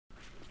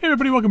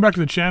everybody, welcome back to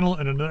the channel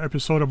and another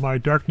episode of my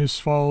Darkness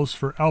Falls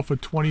for Alpha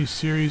 20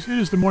 series. It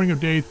is the morning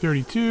of day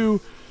 32.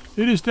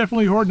 It is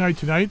definitely horde night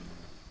tonight.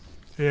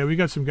 Yeah, we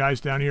got some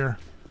guys down here.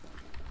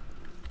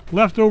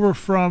 Left over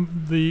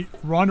from the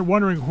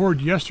wandering horde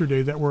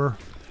yesterday that were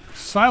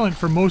silent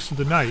for most of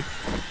the night.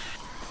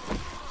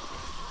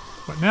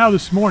 But now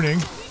this morning,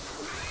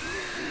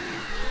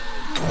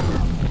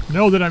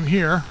 know that I'm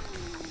here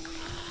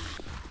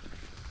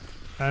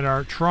and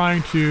are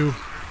trying to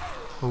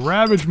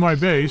ravage my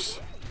base.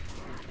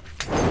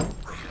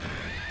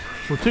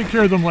 We'll take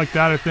care of them like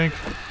that, I think.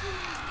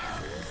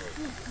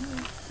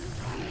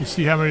 You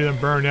see how many of them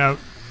burn out.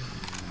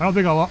 I don't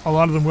think a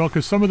lot of them will,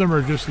 because some of them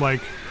are just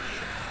like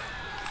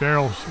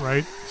ferals,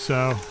 right?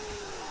 So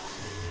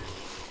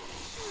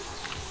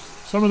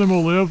some of them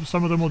will live,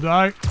 some of them will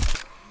die,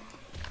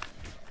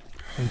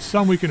 and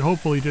some we can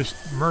hopefully just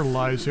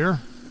myrtleize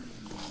here.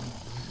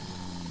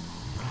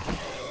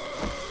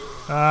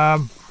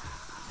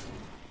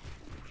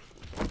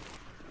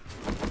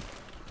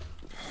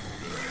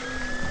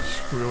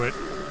 Screw it.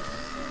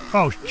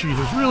 Oh,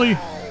 Jesus, really?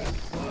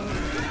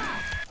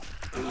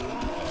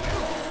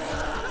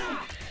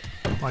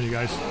 Come on, you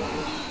guys.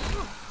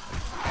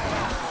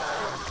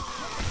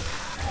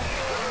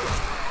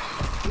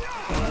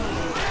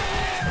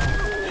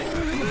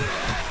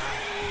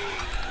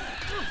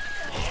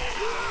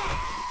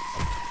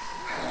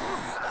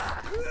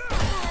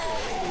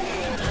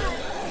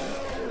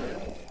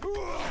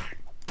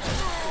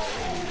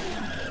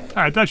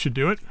 Alright, that should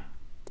do it.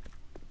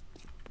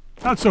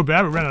 Not so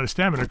bad, we ran out of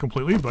stamina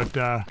completely, but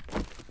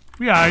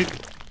we alright.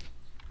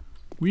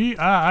 We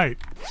alright.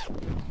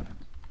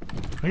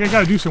 I think I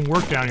gotta do some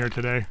work down here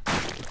today.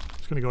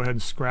 Just gonna go ahead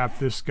and scrap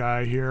this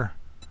guy here.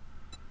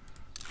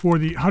 For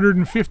the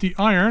 150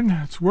 iron,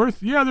 it's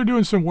worth, yeah, they're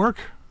doing some work.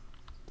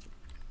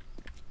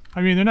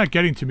 I mean, they're not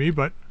getting to me,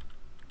 but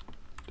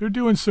they're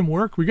doing some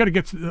work. We gotta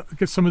get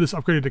some of this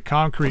upgraded to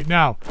concrete.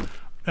 Now,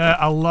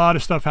 a lot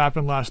of stuff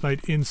happened last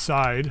night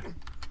inside.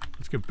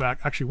 Let's get back.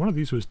 Actually, one of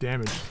these was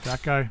damaged.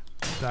 That guy,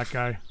 that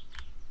guy.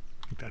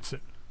 I think that's it.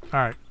 All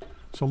right.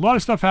 So a lot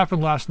of stuff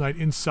happened last night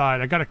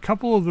inside. I got a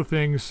couple of the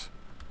things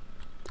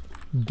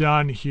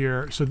done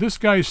here. So this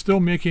guy is still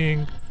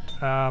making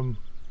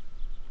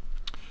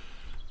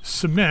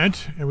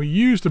cement, and we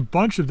used a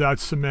bunch of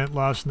that cement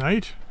last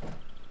night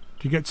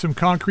to get some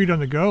concrete on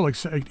the go, like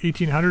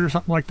 1,800 or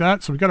something like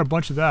that. So we got a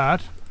bunch of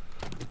that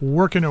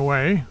working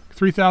away.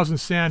 3,000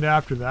 sand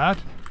after that.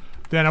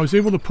 Then I was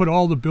able to put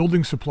all the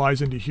building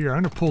supplies into here.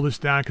 I'm going to pull this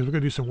down because we're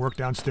going to do some work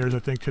downstairs, I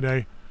think,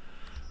 today.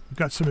 We've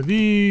got some of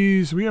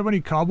these. Do we have any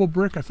cobble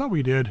brick? I thought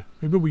we did.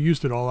 Maybe we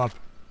used it all up.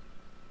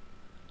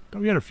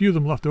 Thought we had a few of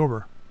them left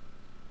over.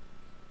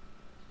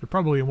 They're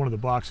probably in one of the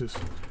boxes.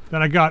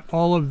 Then I got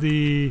all of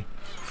the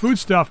food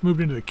stuff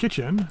moved into the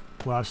kitchen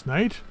last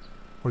night.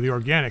 Or the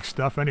organic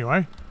stuff,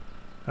 anyway.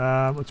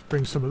 Let's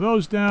bring some of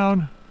those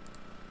down.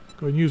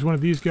 Go ahead and use one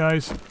of these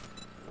guys.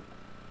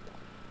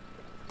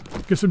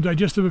 Get some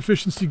digestive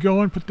efficiency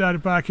going, put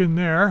that back in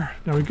there.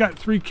 Now we've got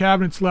 3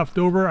 cabinets left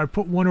over. I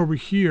put one over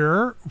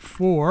here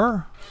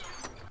for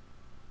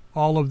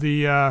all of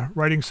the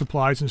writing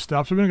supplies and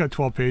stuff. So we've only got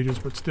 12 pages,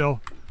 but still,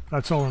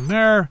 that's all in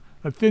there.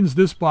 That thins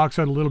this box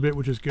out a little bit,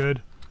 which is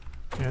good.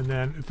 And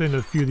then thin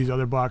a few of these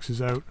other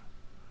boxes out,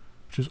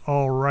 which is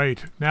all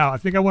right. Now, I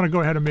think I want to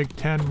go ahead and make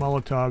 10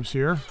 Molotovs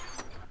here.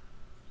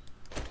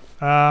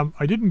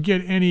 I didn't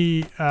get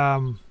any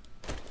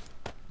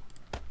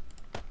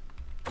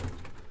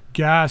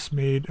gas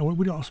made. And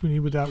what else we need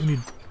with that? We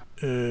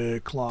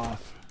need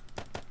cloth.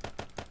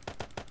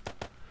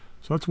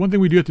 So that's one thing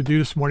we do have to do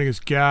this morning is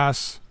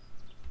gas.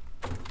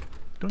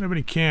 Don't have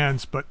any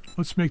cans, but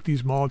let's make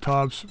these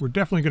Molotovs. We're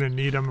definitely going to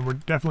need them, and we're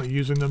definitely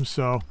using them,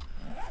 so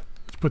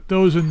let's put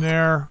those in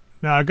there.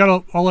 Now, I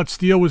got all that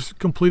steel was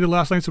completed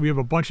last night, so we have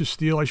a bunch of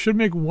steel. I should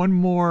make one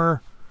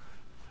more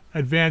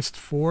advanced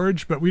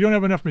forge, but we don't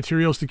have enough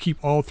materials to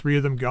keep all 3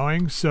 of them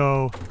going,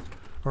 so,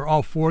 or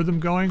all 4 of them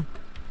going.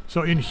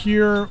 So in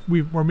here,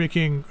 we're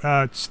making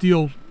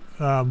steel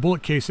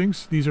bullet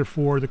casings. These are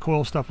for the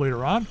coil stuff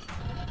later on.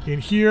 In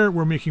here,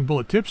 we're making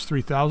bullet tips,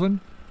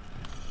 3,000,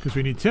 because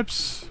we need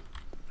tips.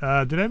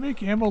 Did I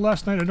make ammo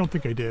last night? I don't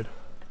think I did.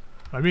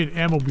 I made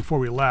ammo before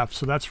we left,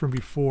 so that's from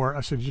before. I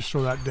said just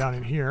throw that down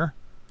in here.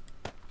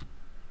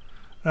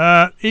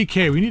 AK,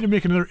 we need to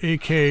make another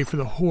AK for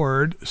the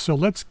horde, so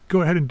let's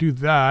go ahead and do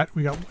that.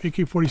 We got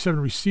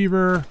AK-47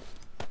 receiver,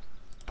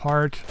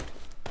 part,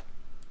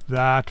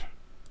 that,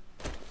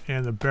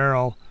 and the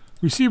barrel.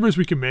 Receivers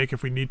we can make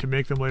if we need to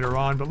make them later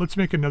on, but let's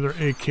make another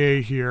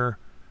AK here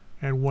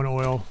and 1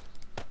 oil.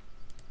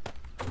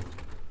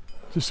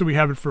 Just so we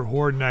have it for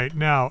horde night.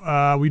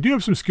 Now, we do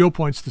have some skill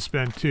points to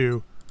spend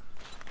too.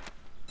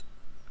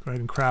 Go ahead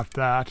and craft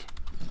that.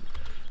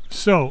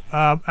 So,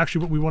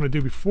 actually what we want to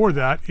do before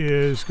that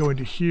is go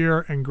into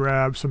here and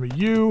grab some of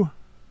you.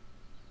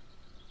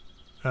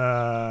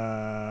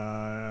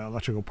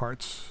 Electrical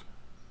parts.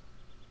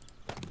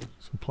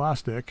 Some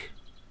plastic.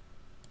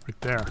 Right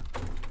there.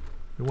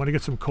 We want to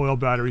get some coil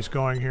batteries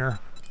going here.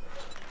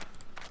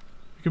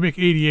 You can make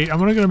 88.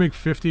 I'm only going to make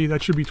 50.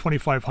 That should be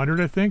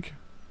 2,500, I think,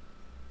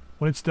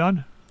 when it's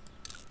done.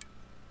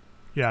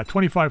 Yeah,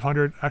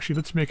 2,500. Actually,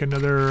 let's make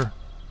another...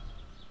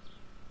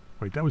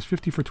 Wait, that was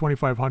 50 for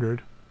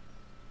 2,500.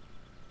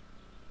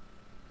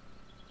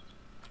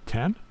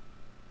 10?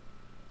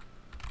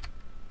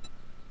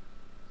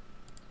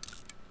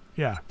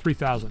 Yeah,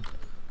 3,000.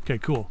 Okay,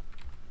 cool.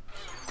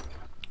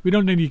 We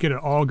don't need to get it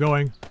all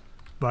going,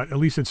 but at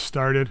least it's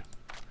started.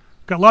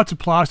 Got lots of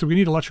plastic. We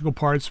need electrical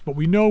parts, but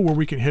we know where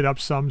we can hit up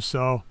some,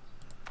 so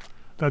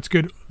that's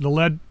good. The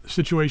lead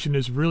situation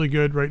is really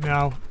good right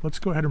now. Let's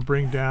go ahead and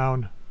bring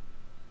down...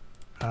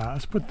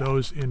 let's put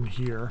those in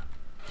here.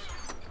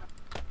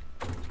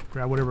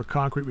 Grab whatever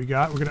concrete we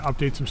got. We're going to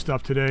update some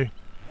stuff today.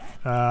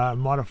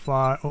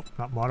 Modify... Oh,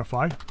 not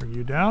modify. Bring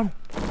you down.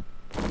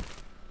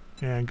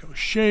 And go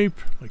shape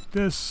like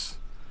this.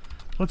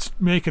 Let's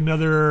make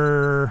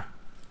another...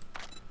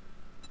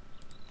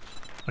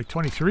 like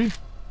 23.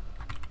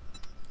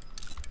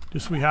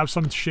 Just so we have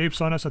some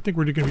shapes on us. I think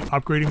we're going to be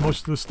upgrading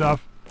most of the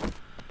stuff.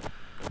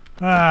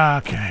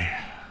 Okay.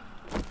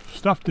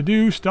 Stuff to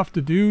do, stuff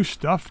to do,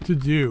 stuff to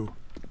do.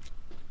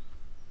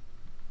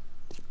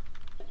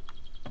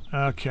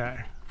 Okay.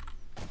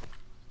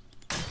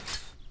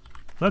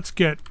 Let's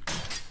get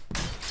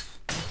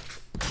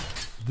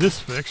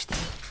this fixed.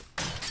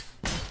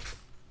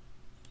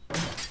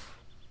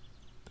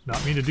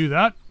 Not mean to do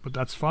that, but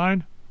that's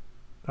fine.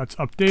 That's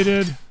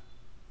updated.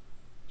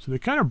 So they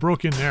kind of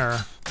broke in there.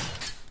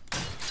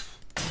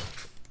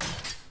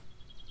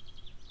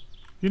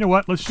 You know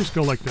what? Let's just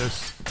go like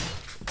this.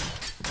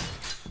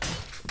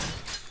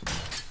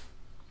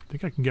 I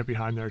think I can get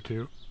behind there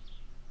too.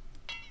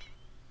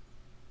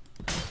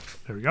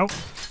 There we go.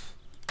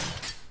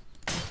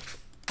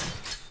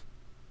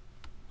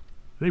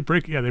 They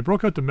break, yeah, they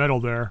broke out the metal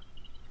there.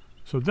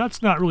 So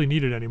that's not really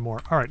needed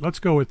anymore. All right, let's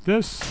go with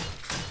this.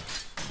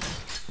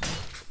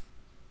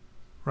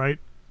 Right?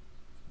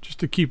 Just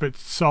to keep it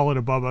solid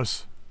above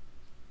us.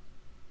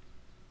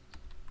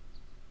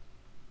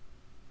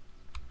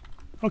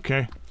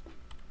 Okay.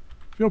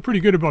 Feel pretty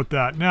good about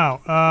that.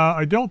 Now,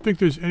 I don't think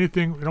there's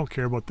anything... I don't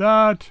care about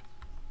that.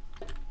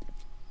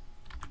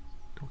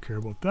 Don't care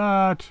about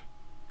that.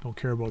 Don't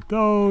care about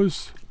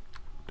those.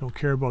 Don't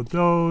care about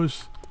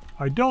those.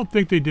 I don't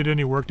think they did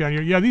any work down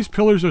here. Yeah, these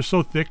pillars are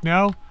so thick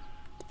now.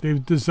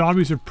 The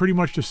zombies have pretty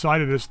much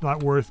decided it's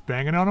not worth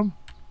banging on them.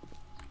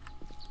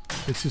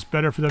 It's just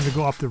better for them to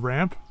go up the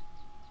ramp.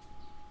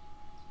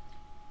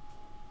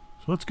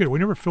 So that's good. We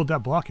never filled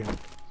that block in.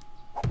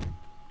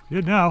 We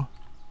did now.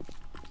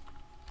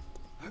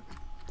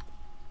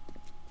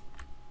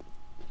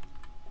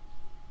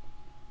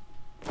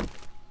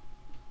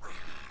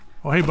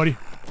 Oh, hey, buddy.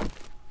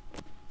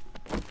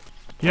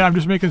 Yeah, I'm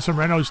just making some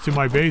renos to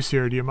my base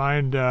here. Do you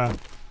mind,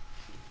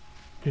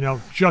 you know,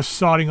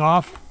 just sodding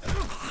off?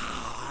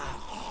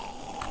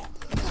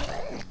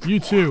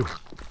 You too.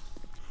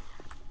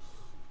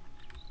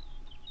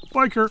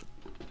 Biker.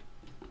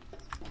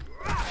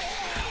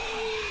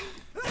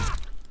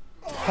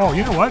 Oh,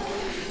 you know what?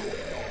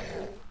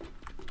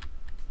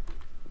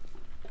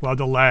 Well,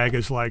 the lag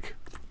is, like,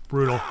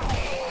 brutal.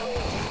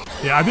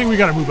 Yeah, I think we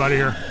gotta move out of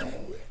here.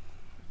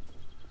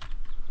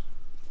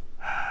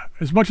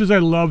 As much as I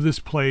love this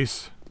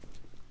place...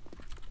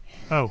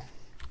 Oh.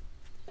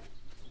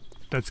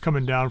 That's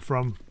coming down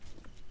from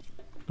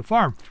the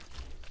farm.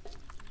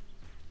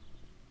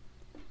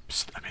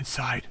 Psst, I'm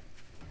inside.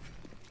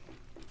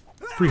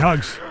 Free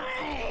hugs.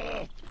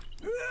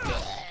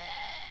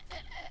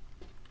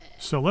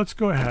 So let's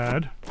go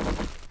ahead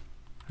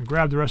and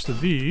grab the rest of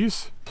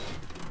these.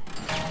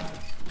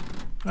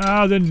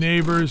 Ah, the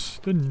neighbors.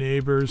 The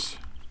neighbors.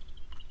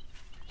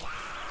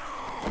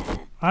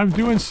 I'm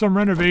doing some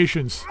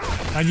renovations.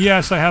 And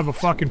yes, I have a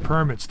fucking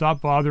permit.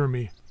 Stop bothering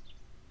me.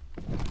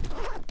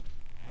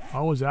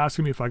 Always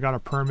asking me if I got a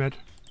permit.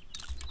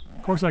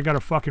 Of course I got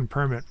a fucking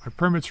permit. My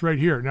permit's right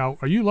here. Now,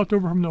 are you left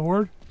over from the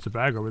horde? It's a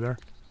bag over there.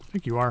 I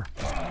think you are.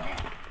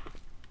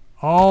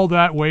 All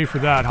that way for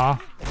that, huh?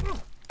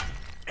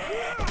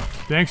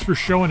 Thanks for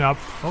showing up.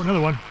 Oh, another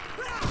one.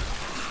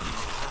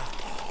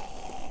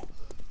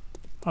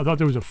 I thought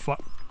there was a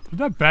Did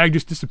that bag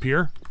just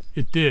disappear?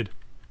 It did.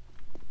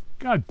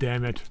 God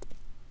damn it.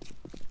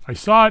 I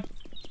saw it.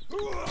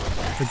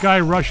 The guy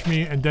rushed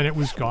me and then it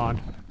was gone.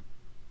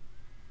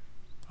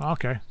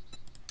 Okay.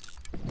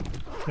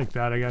 Take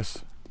that, I guess.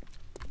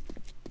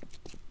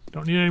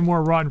 Don't need any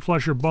more rotten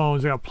flesh or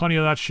bones. I got plenty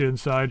of that shit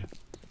inside.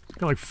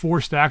 Got like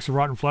 4 stacks of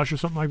rotten flesh or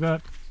something like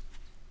that.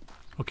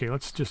 Okay,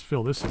 let's just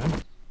fill this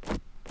in.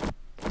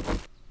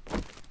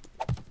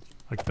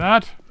 Like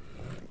that.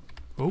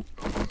 Oh.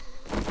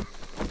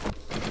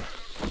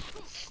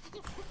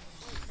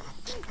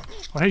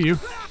 Oh, hey, you.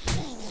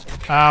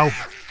 Ow.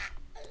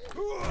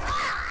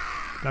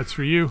 That's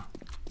for you.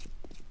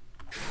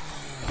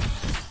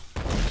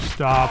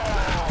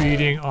 Stop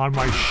beating on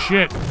my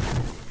shit.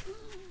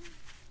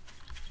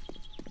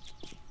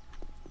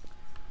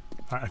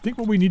 I think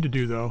what we need to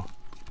do, though,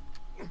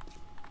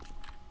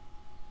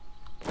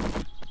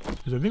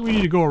 is I think we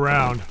need to go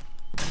around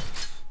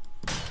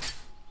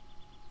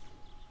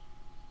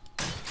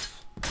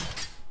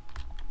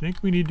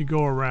think we need to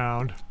go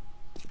around.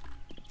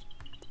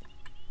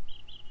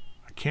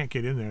 I can't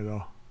get in there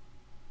though.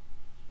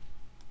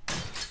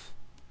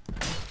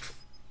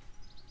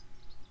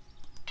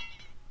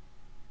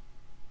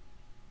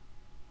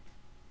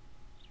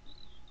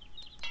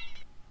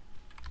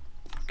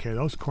 Okay,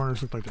 those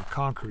corners look like they're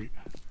concrete.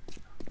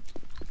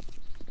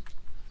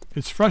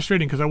 It's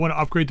frustrating because I want to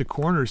upgrade the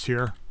corners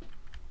here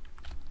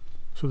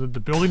so that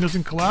the building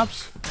doesn't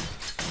collapse.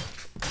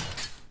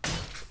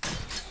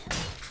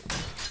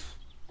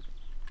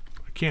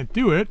 I can't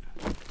do it.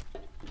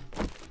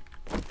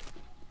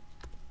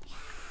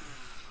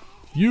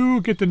 You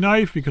get the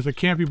knife because I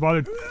can't be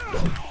bothered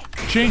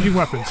changing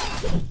weapons.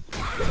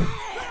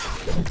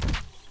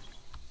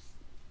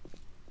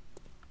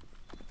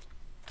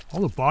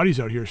 All the bodies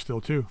out here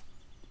still, too.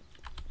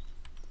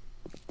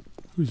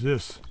 Who's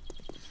this?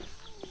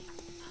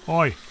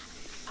 Oi.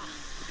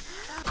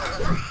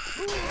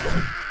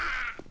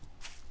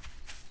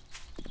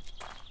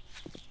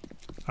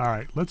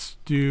 Alright, let's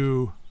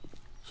do...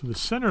 So the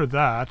center of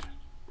that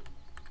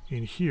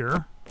in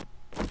here.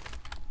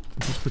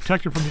 Since it's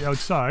protected from the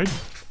outside.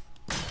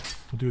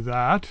 We'll do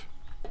that.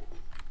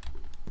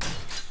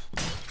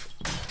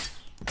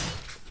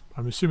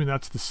 I'm assuming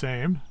that's the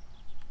same.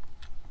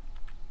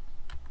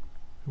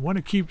 I want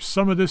to keep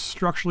some of this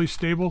structurally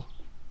stable.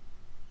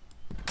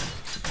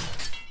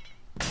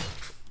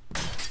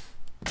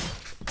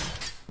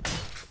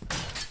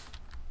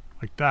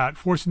 Like that,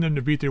 forcing them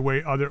to beat their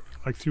way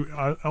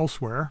through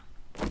elsewhere.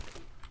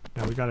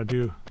 Now we got to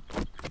do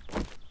a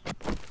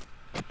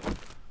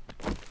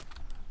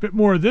bit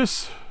more of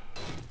this.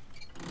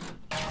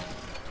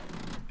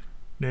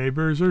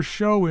 Neighbors are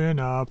showing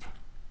up.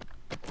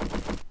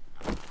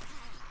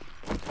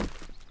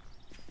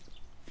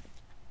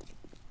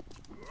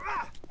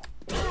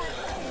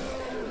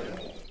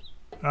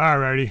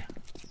 Alrighty.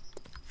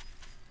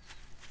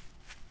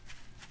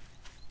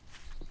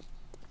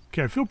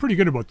 Okay, I feel pretty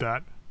good about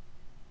that.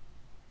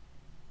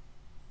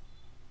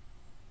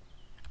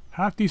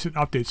 Half decent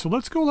updates. So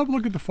let's go have a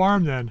look at the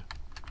farm then.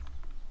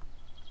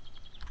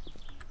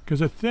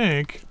 Because I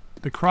think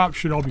the crops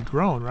should all be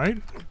grown, right?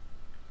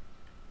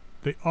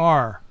 They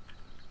are.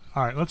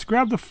 Alright, let's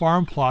grab the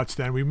farm plots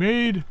then. We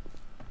made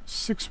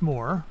 6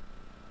 more.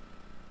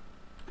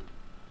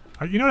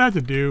 You know what I have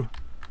to do?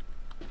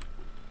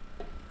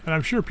 And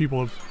I'm sure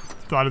people have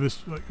thought of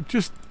this. Like,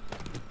 just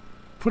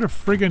put a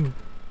friggin'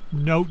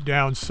 note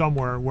down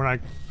somewhere when I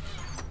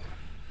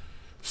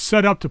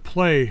set up to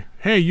play.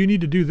 Hey, you need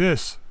to do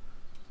this.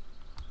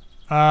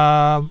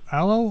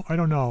 Aloe? I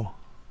don't know.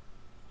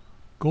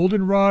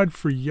 Goldenrod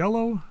for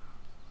yellow?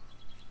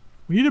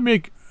 We need to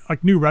make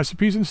like new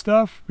recipes and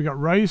stuff. We got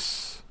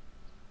rice.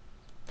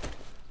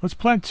 Let's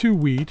plant 2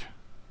 wheat.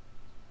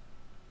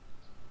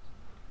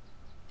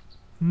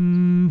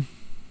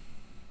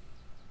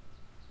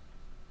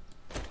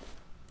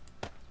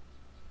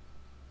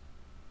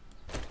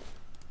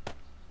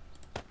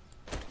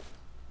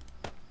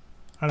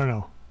 I don't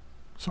know.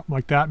 Something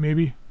like that,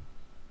 maybe.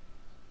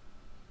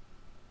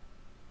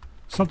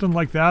 Something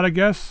like that, I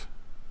guess.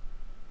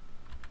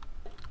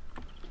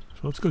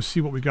 So let's go see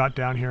what we got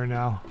down here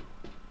now.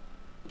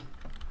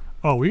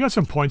 Oh, we got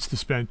some points to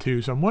spend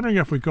too, so I'm wondering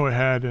if we go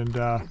ahead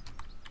and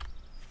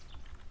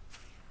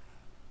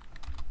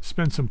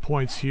spend some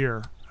points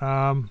here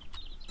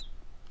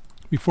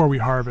before we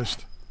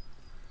harvest.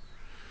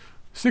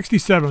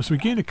 67, so we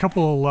gained a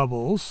couple of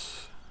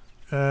levels.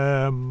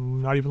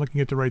 Not even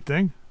looking at the right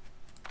thing.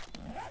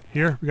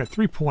 Here, we got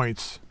 3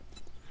 points.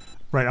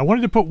 Right, I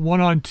wanted to put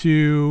 1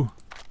 onto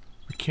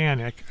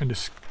mechanic and a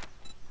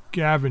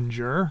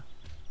scavenger.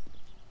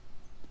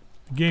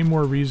 Gain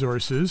more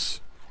resources.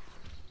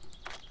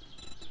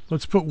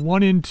 Let's put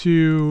 1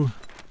 into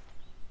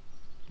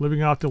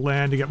living out the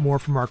land to get more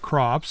from our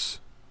crops.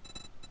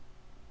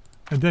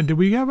 And then, do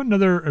we have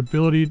another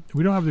ability?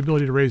 We don't have the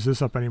ability to raise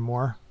this up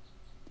anymore.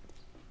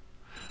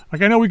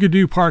 Like, I know we could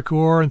do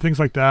parkour and things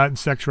like that and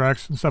sex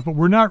rex and stuff, but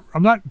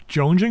I'm not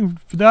jonesing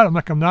for that.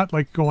 I'm not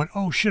like going,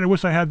 oh shit, I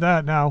wish I had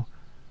that now.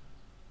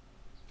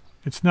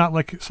 It's not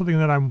like something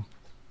that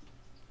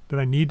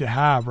I need to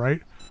have,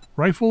 right?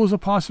 Rifle is a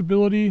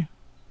possibility.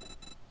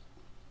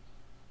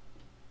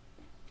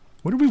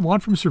 What do we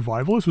want from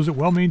survivalists? Was it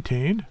well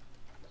maintained?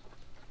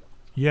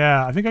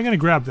 Yeah, I think I'm going to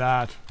grab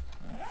that.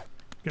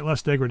 Get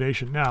less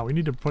degradation. Now, we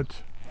need to put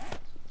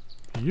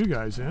you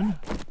guys in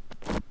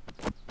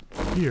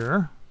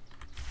here.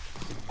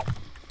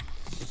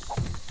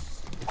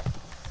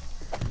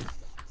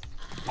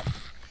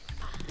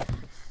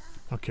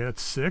 Okay,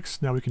 that's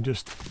 6. Now we can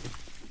just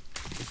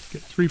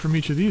get 3 from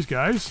each of these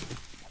guys.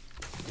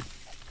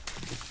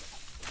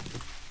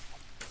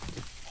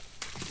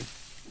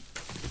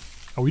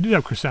 Oh, we did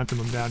have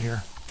chrysanthemum down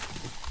here.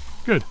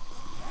 Good.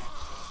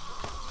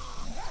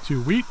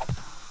 2 wheat.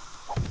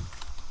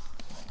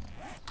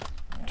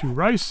 2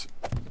 rice.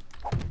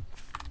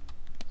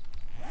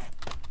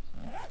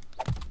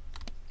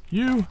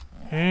 You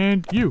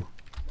and you.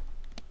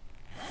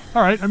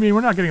 Alright, I mean,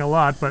 we're not getting a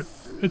lot, but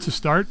it's a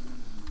start.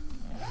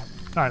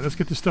 Alright, let's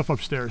get this stuff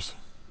upstairs.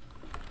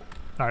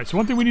 Alright, so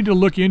one thing we need to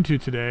look into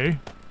today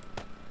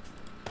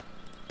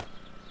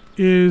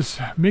is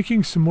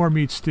making some more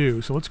meat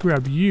stew. So let's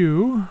grab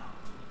you.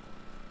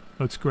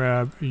 Let's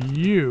grab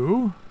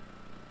you.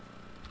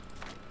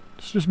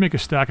 Let's just make a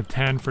stack of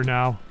 10 for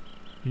now.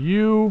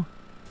 You.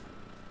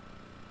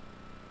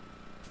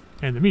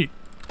 And the meat.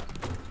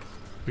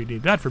 We'd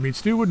need that for meat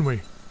stew, wouldn't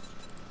we?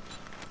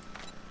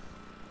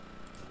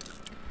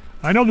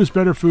 I know there's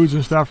better foods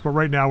and stuff, but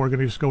right now we're going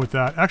to just go with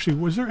that. Actually,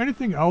 was there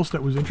anything else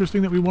that was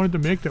interesting that we wanted to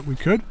make that we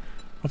could?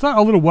 I thought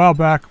a little while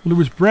back, well, there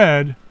was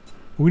bread.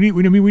 We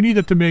need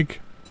that to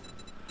make...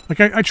 Like,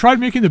 I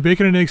tried making the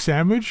bacon and egg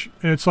sandwich,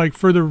 and it's like,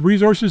 for the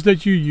resources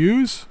that you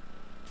use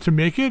to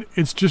make it,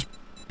 it's just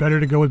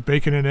better to go with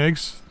bacon and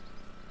eggs.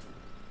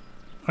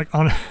 Like,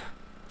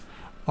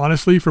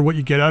 honestly, for what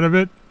you get out of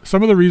it.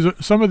 Some of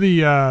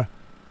the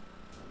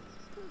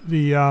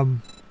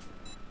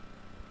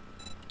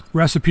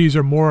recipes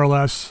are more or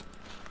less,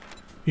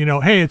 you know,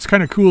 hey, it's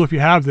kind of cool if you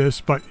have this,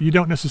 but you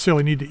don't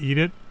necessarily need to eat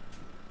it.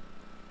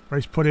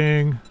 Rice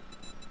pudding,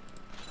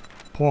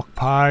 pork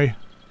pie,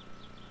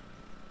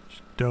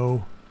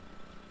 dough.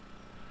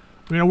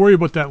 I mean, I'll worry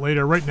about that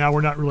later. Right now,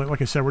 we're not really,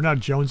 like I said, we're not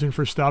jonesing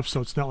for stuff,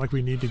 so it's not like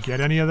we need to get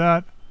any of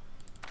that.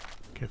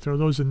 Okay, throw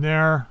those in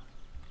there.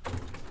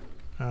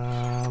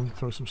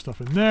 Throw some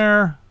stuff in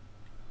there.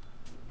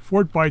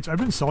 Fort bites. I've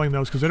been selling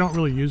those because I don't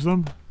really use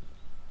them.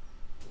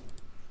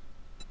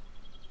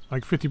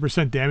 Like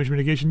 50% damage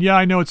mitigation. Yeah,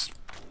 I know it's...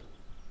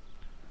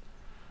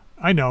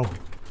 I know.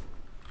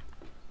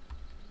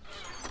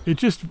 It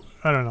just...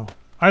 I don't know.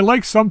 I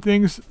like some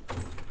things,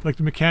 like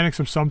the mechanics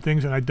of some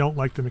things, and I don't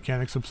like the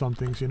mechanics of some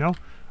things, you know?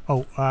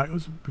 Oh,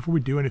 before we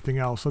do anything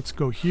else, let's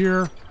go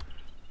here.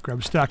 Grab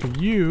a stack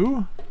of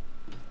you.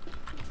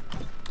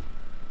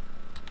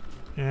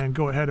 And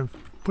go ahead and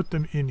put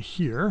them in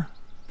here.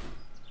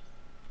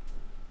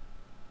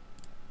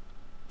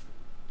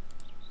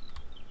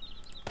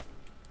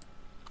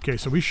 Okay,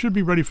 so we should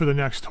be ready for the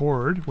next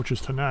horde, which is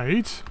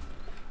tonight.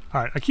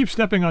 Alright, I keep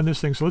stepping on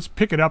this thing, so let's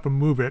pick it up and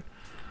move it.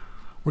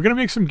 We're going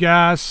to make some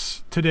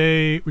gas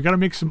today. We got to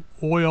make some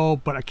oil,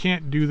 but I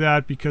can't do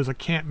that because I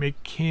can't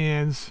make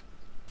cans.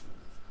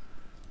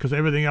 Because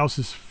everything else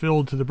is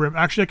filled to the brim.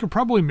 Actually, I could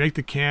probably make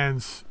the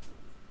cans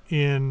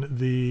in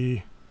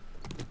the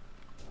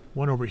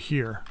one over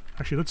here.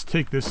 Actually, let's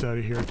take this out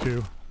of here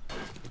too.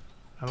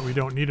 Now that we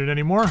don't need it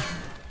anymore.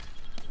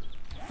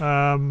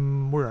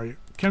 Where are you?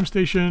 Chem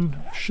station.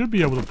 Should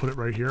be able to put it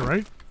right here,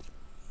 right?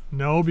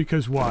 No,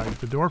 because why?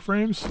 The door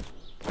frames?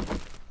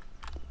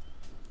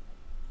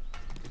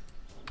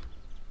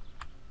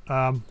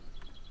 Oh,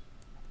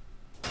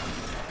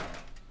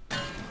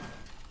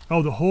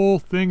 the whole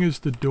thing is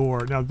the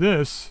door. Now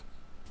this...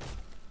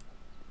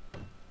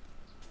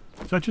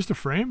 Is that just a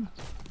frame?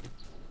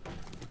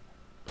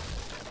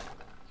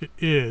 It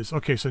is.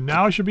 Okay, so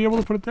now I should be able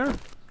to put it there?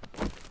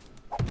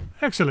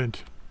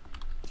 Excellent.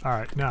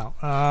 Alright, now,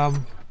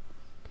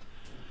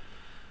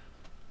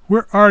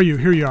 where are you?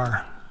 Here you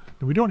are.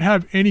 We don't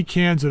have any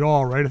cans at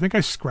all, right? I think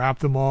I scrapped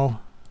them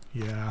all.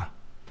 Yeah.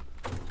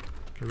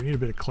 Okay, we need a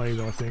bit of clay,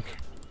 though, I think.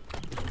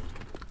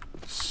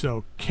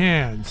 So,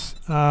 cans.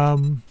 Let's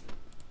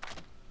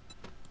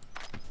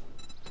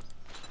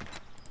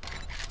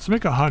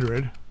make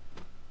 100.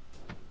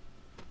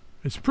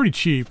 It's pretty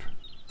cheap.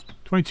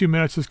 22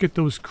 minutes. Let's get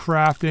those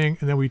crafting,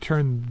 and then we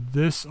turn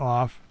this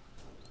off.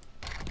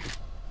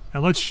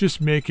 And let's just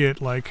make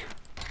it like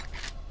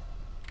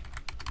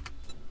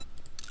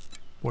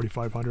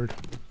 4,500.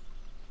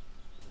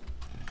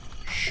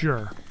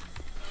 Sure.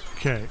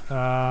 Okay.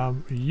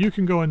 You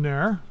can go in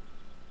there.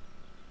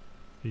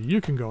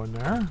 You can go in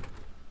there.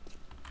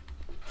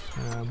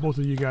 Both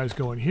of you guys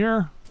go in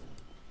here.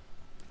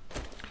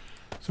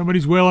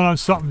 Somebody's wailing on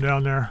something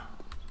down there.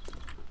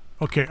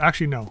 Okay,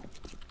 actually no.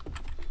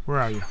 Where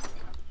are you?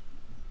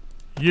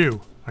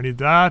 You. I need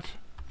that.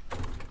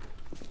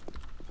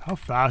 How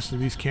fast are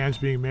these cans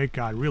being made?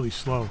 God, really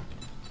slow.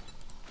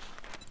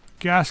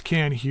 Gas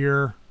can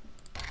here.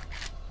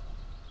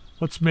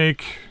 Let's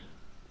make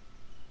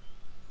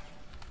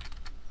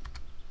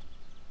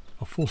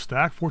a full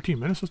stack. 14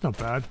 minutes? That's not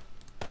bad.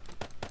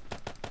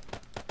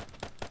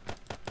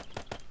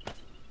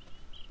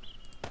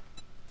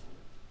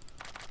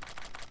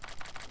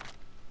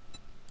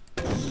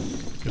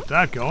 Get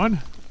that going.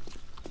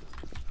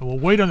 And we'll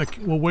wait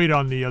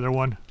on the other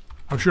one.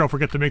 I'm sure I'll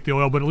forget to make the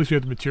oil, but at least we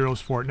have the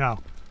materials for it now.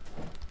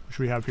 What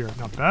should we have here?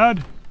 Not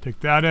bad. Take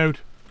that out.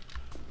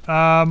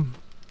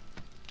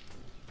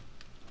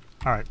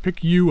 Alright,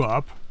 pick you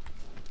up.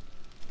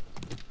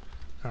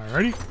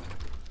 Alrighty.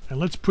 And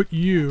let's put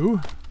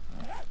you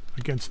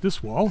against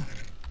this wall.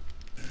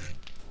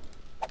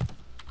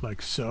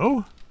 Like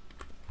so.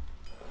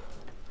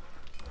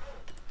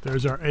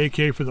 There's our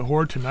AK for the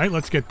horde tonight.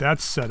 Let's get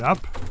that set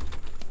up.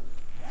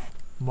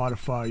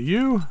 Modify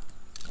you.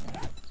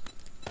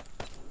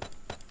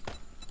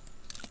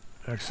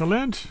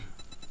 Excellent.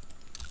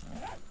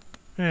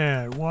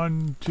 And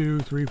 1, 2,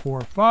 3,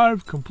 4,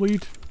 5.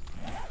 Complete.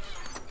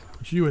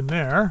 Put you in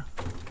there.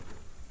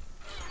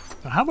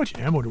 Now, how much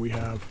ammo do we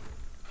have?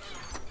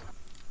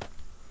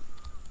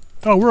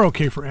 Oh, we're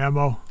okay for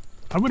ammo.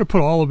 I'm going to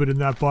put all of it in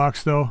that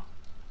box, though.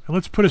 And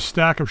let's put a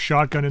stack of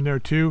shotgun in there,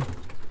 too.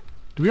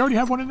 Do we already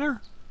have one in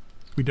there?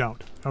 We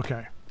don't.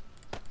 Okay.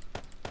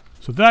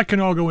 So that can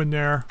all go in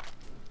there.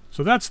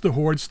 So that's the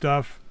horde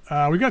stuff.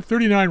 We got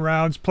 39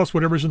 rounds, plus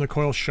whatever's in the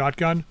coil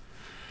shotgun.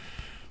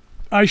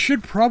 I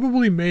should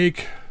probably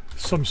make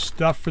some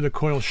stuff for the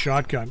coil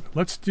shotgun.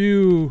 Let's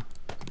do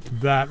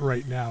that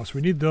right now. So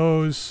we need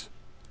those.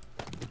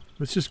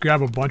 Let's just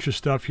grab a bunch of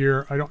stuff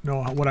here. I don't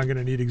know what I'm going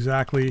to need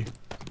exactly.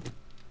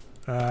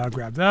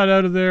 Grab that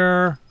out of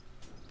there.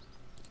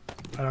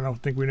 I don't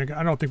think we're going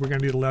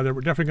to need leather.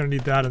 We're definitely going to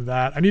need that and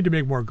that. I need to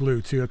make more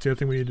glue too. That's the other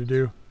thing we need to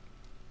do.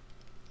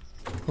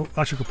 Oh,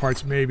 electrical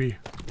parts maybe.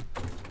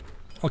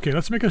 Okay,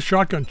 let's make a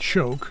shotgun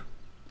choke.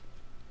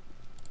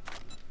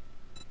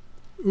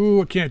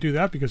 Ooh, I can't do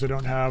that because I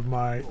don't have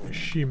my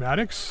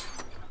schematics.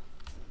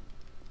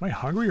 Am I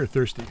hungry or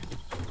thirsty?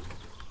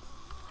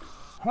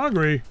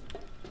 Hungry?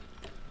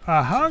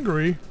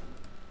 Hungry?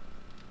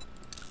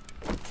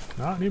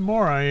 Not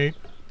anymore, I ain't.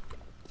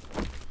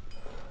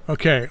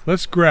 Okay,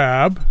 let's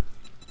grab...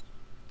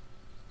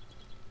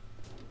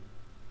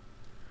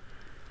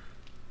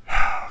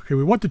 Okay,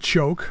 we want the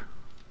choke.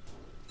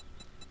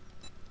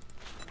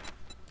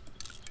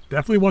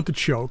 Definitely want the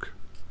choke.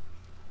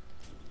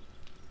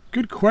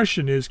 Good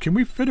question is, can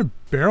we fit a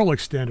barrel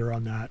extender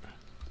on that?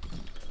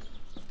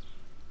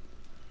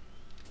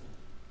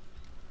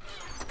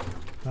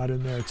 Not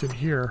in there, it's in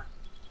here.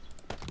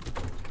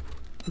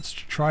 Let's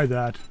try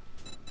that.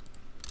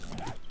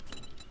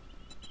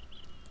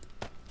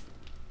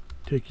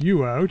 Take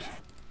you out.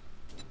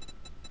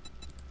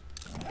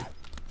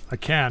 I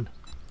can.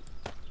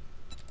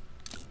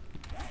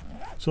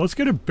 So let's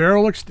get a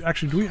barrel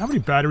actually, how many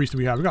batteries do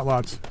we have? We got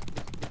lots.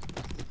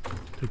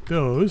 Take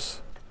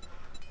those.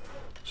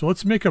 So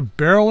let's make a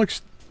barrel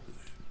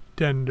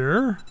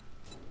extender.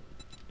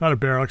 Not a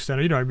barrel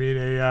extender, you know what I mean,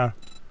 a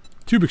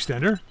tube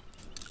extender.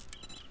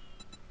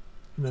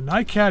 And the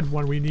NiCad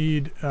one we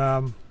need,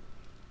 not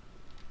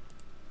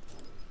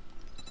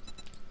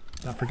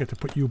forget to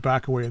put you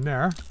back away in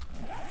there.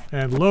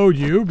 And load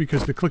you,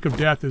 because the click of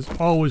death is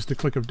always the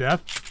click of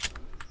death.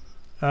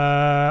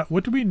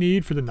 What do we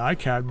need for the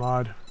NiCad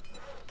mod?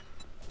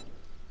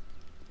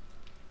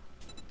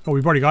 Oh,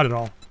 we've already got it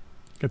all.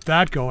 Get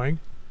that going.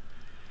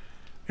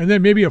 And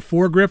then maybe a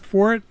foregrip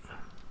for it.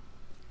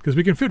 Because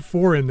we can fit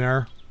 4 in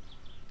there.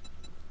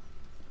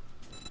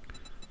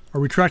 A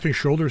retracting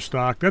shoulder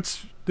stock.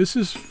 This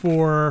is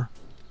for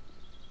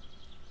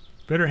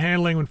better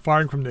handling when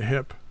firing from the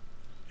hip.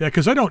 Yeah,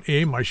 because I don't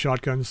aim my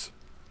shotguns.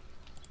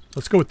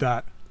 Let's go with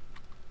that.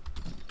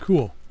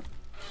 Cool.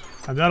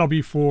 And that'll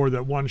be for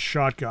that one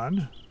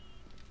shotgun.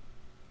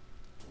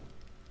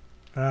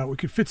 We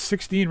could fit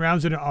 16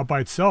 rounds in it all by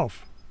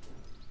itself.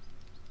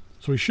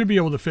 So we should be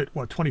able to fit,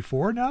 what,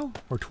 24 now?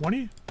 Or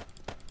 20?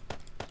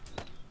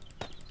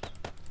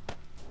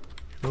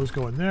 Those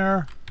go in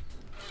there.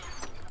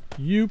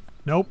 Yoop.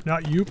 Nope,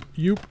 not yoop.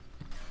 Yoop.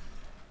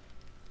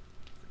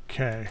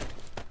 Okay.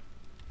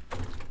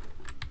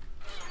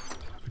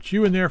 Put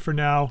you in there for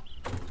now.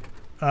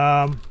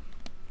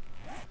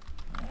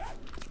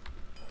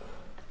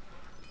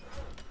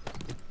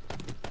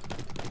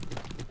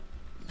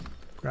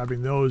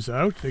 Grabbing those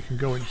out. They can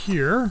go in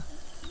here.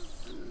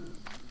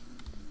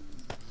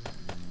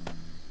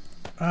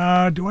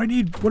 What do I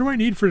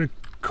need for the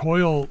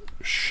coil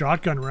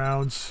shotgun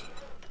rounds?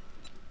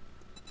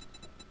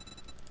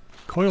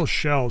 Coil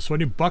shells. So I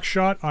need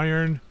buckshot,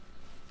 iron,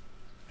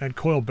 and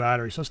coil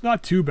battery. So it's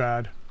not too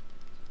bad.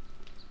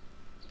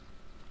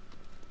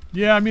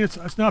 Yeah, I mean,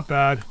 it's not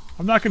bad.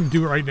 I'm not going to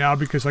do it right now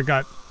because I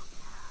got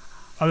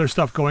other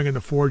stuff going in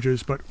the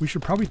forges, but we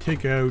should probably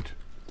take out...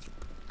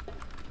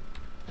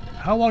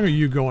 How long are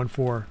you going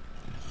for?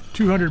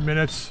 200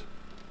 minutes.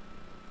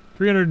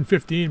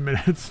 315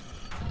 minutes.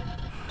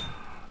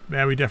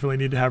 Man, we definitely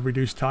need to have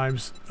reduced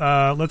times.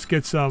 Let's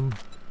get some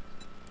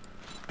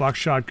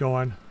buckshot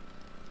going.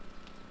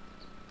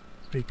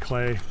 Make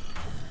clay.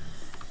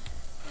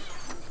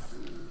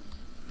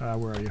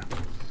 Where are you?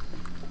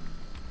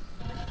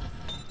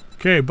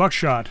 Okay,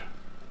 buckshot.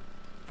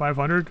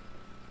 500.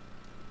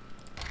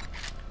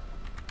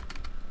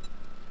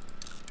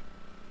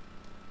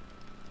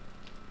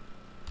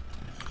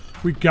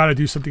 We gotta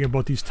do something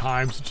about these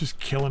times. It's just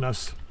killing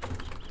us.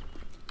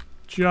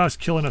 Just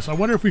killing us. I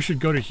wonder if we should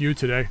go to Hugh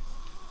today.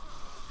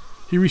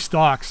 He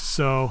restocks,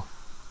 so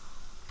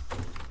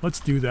let's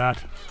do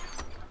that.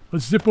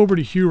 Let's zip over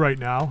to Hugh right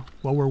now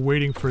while we're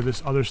waiting for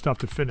this other stuff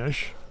to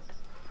finish.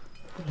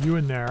 Put you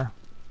in there.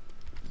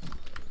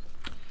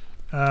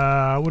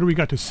 What do we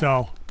got to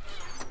sell?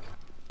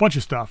 Bunch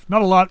of stuff.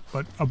 Not a lot,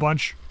 but a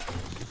bunch.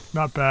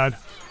 Not bad.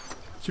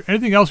 Is there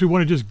anything else we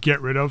want to just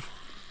get rid of?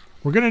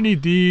 We're going to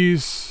need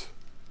these.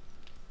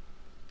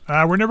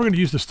 We're never going to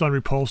use the stun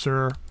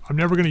repulsor. I'm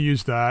never going to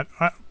use that.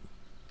 I'm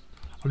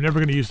never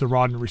going to use the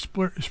rod and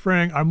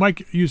spring. I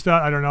might use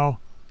that. I don't know.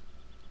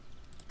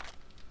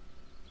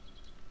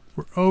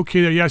 We're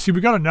okay there. Yeah, see,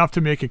 we got enough to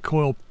make a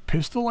coil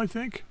pistol, I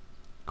think.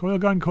 Coil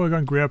gun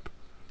grip.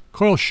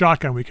 Coil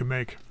shotgun we can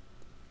make.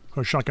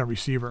 or a shotgun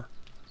receiver.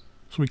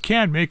 So we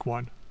can make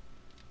one.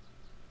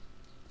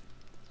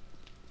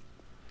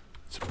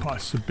 It's a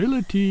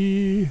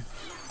possibility.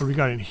 What do we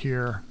got in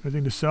here?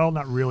 Anything to sell?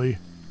 Not really.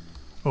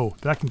 Oh,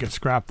 that can get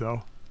scrapped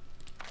though.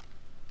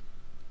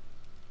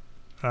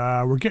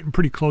 We're getting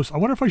pretty close. I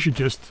wonder if I should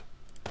just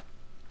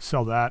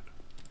sell that.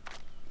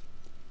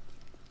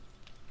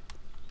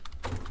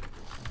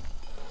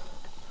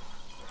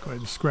 Go ahead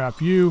and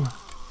scrap you.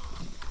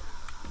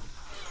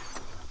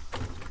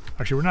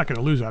 Actually, we're not going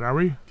to lose that, are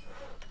we?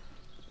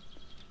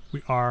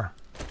 We are.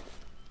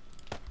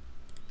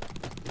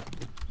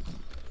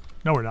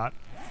 No, we're not.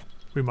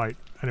 We might.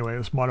 Anyway,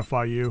 let's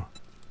modify you.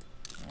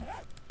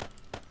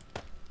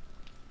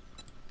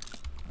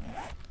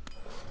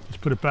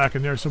 Just put it back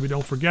in there so we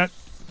don't forget.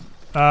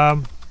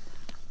 Bring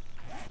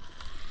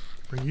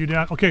you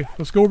down. Okay,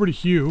 let's go over to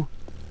Hugh.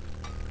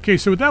 Okay,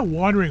 so with that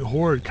wandering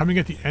horde coming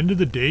at the end of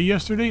the day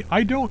yesterday,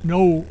 I don't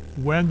know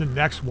when the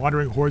next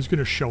wandering horde is going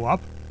to show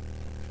up.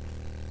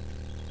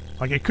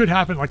 Like, it could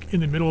happen like in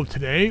the middle of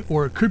today,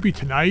 or it could be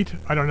tonight.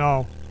 I don't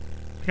know.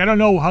 Like, I don't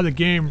know how the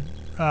game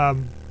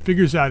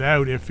figures that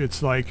out. If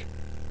it's like,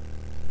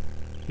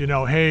 you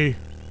know, hey,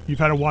 you've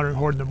had a wandering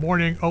horde in the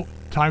morning. Oh,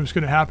 time's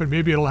going to happen.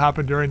 Maybe it'll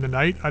happen during the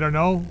night. I don't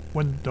know.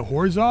 When the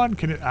horde's on,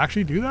 can it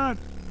actually do that?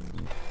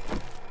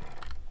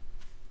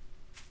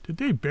 Did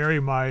they bury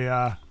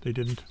my, they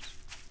didn't.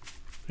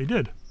 They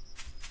did.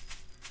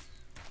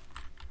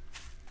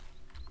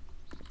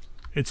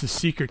 It's a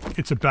secret,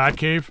 it's a bat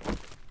cave.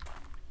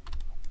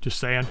 Just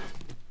saying.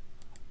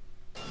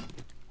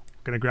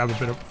 Gonna grab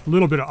a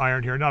little bit of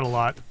iron here, not a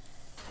lot.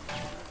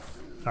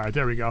 Alright,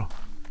 there we go.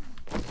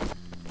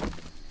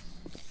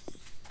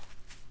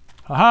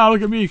 Haha,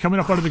 look at me coming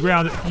up out of the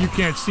ground that you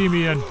can't see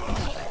me in.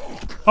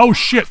 Oh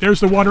shit, there's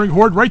the wandering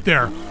horde right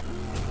there.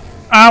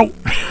 Ow!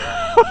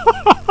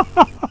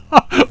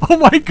 Oh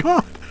my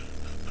god!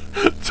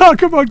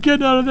 Talk about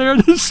getting out of there,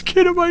 the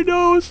skin of my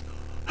nose!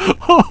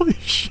 Holy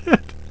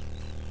shit!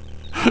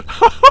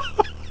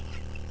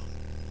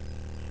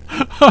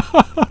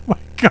 Oh my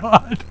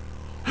god!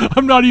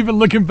 I'm not even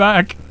looking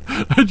back.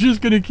 I'm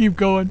just gonna keep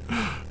going.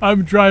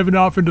 I'm driving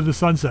off into the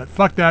sunset.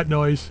 Fuck that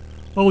noise.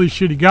 Holy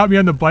shit, he got me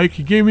on the bike.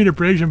 He gave me an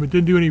abrasion but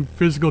didn't do any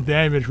physical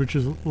damage, which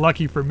is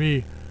lucky for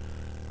me.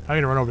 I'm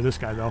gonna run over this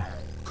guy though.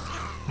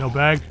 No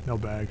bag? No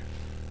bag.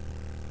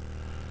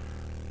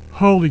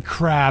 Holy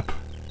crap.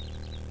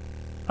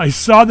 I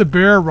saw the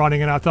bear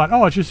running and I thought,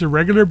 oh, it's just a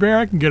regular bear.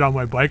 I can get on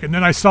my bike. And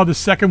then I saw the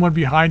second one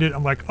behind it.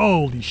 I'm like,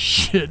 holy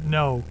shit,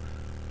 no.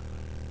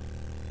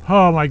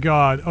 Oh my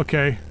god.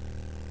 Okay.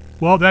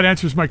 Well, that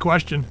answers my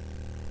question.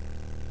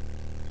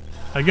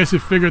 I guess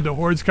it figured the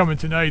horde's coming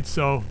tonight,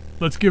 so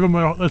let's give him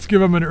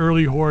an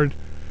early horde.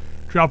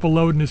 Drop a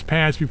load in his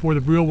pants before the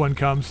real one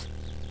comes.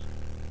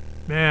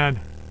 Man.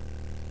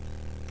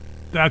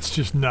 That's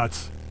just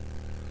nuts.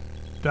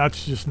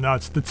 That's just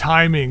nuts. The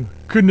timing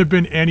couldn't have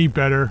been any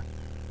better.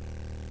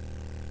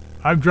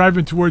 I'm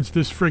driving towards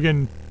this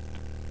friggin'...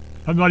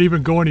 I'm not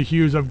even going to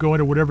Hughes. I'm going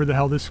to whatever the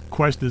hell this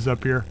quest is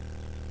up here.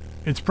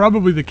 It's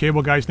probably the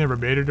cable guys never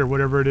made it or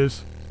whatever it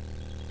is.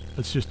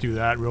 Let's just do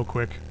that real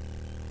quick.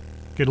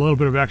 Get a little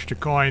bit of extra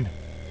coin.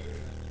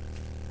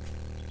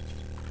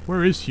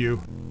 Where is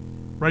Hugh?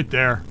 Right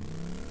there.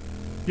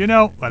 You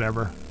know,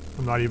 whatever.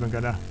 I'm not even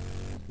gonna...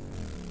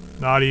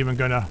 Not even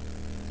gonna...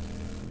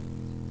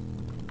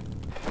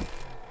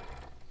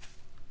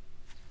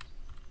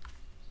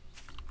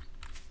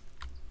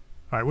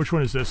 Alright, which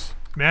one is this?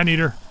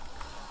 Man-eater.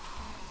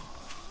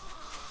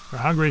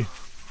 They're hungry.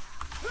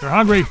 They're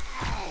hungry.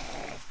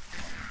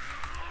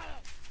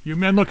 You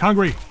men look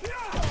hungry.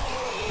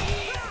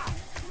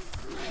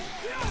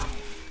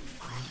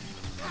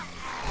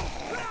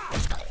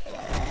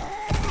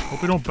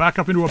 Hope we don't back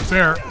up into a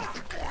bear.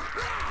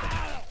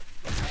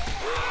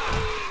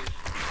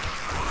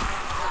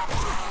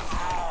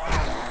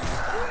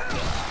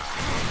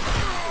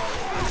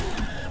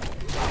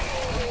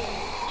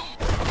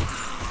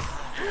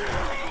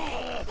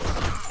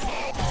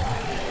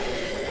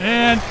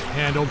 And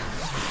handled.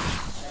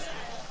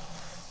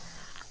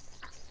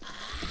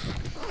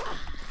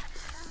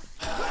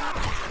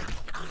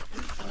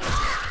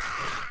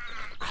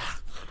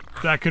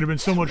 That could have been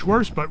so much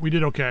worse, but we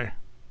did okay.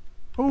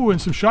 Oh,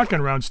 and some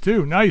shotgun rounds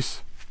too.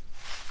 Nice.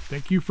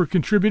 Thank you for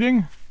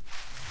contributing.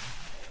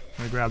 I'm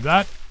gonna grab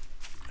that.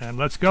 And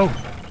let's go.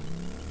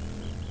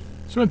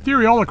 So in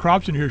theory, all the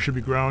crops in here should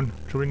be grown,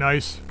 which will be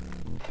nice.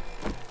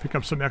 Pick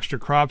up some extra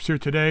crops here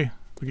today.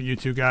 Look at you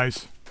two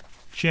guys.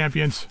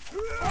 Champions.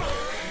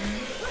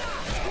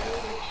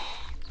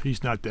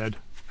 He's not dead.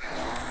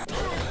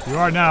 You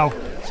are now.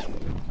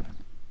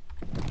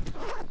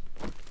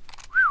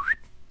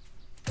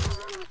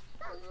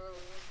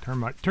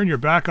 Turn your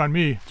back on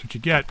me. That's what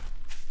you get.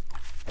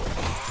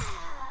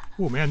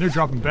 Oh man, they're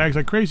dropping bags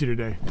like crazy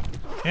today.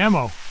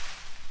 Ammo.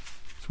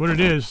 That's what it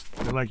is.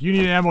 They're like, you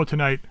need ammo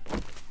tonight.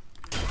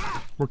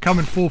 We're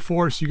coming full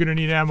force. You're gonna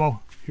need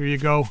ammo. Here you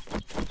go.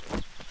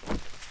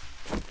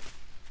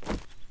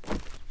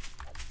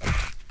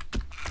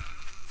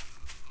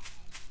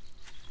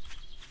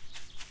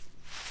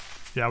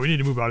 Yeah, we need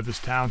to move out of this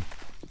town.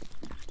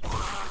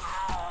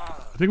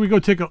 I think we go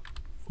take a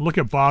look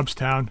at Bob's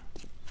town.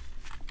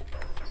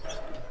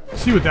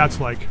 See what that's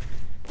like.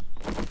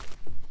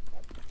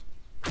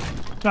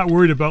 Not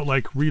worried about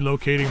like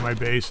relocating my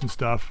base and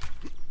stuff.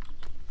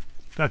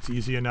 That's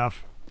easy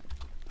enough.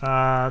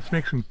 Let's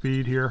make some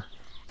feed here.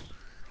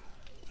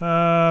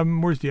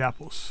 Where's the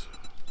apples?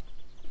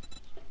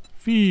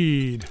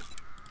 Feed.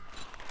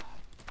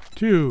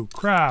 2,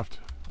 craft.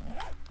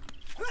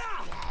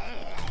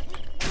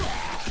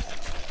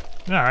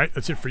 Alright,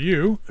 that's it for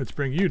you. Let's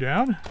bring you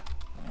down.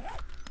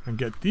 And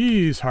get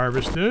these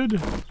harvested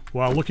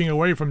while looking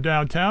away from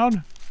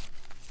downtown.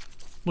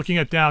 Looking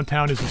at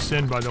downtown is a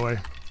sin, by the way.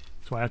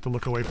 So I have to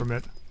look away from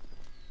it.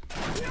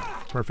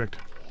 Perfect.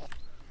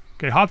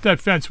 Okay, hop that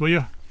fence, will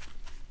you?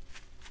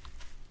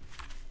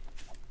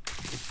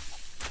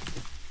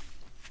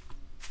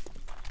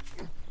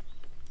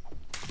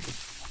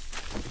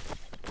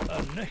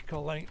 A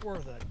nickel ain't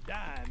worth a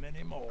dime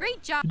anymore.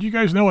 Great job. Did you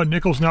guys know a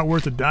nickel's not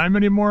worth a dime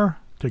anymore?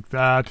 Take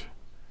that.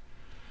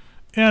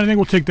 And I think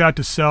we'll take that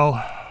to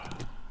sell.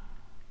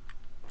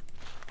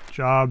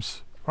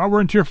 Jobs. Oh,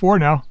 we're in tier 4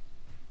 now.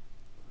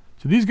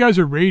 So these guys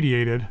are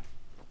radiated.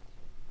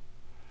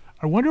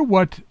 I wonder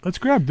what... Let's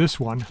grab this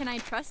one. Can I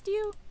trust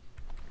you?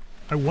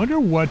 I wonder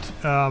what...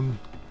 how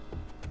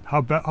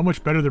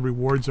much better the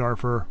rewards are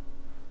for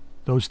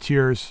those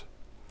tiers.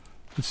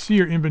 Let's see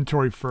your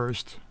inventory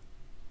first.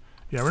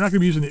 Yeah, we're not going to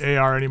be using the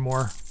AR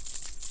anymore.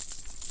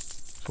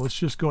 So let's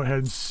just go ahead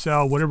and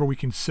sell whatever we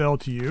can sell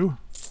to you.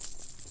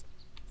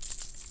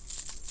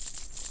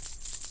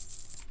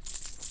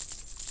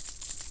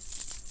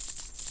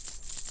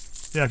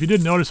 Yeah, if you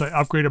didn't notice, I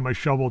upgraded my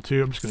shovel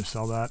too. I'm just going to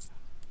sell that.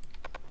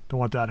 Don't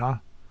want that, huh?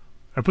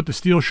 I put the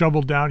steel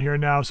shovel down here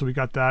now, so we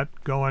got that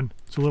going.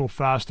 It's a little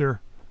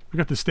faster. We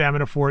got the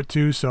stamina for it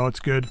too, so it's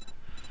good.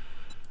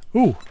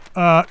 Ooh,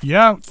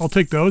 yeah, I'll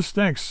take those.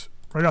 Thanks.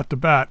 Right off the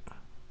bat.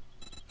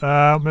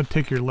 I'm going to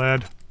take your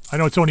lead. I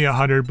know it's only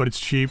 100, but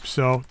it's cheap,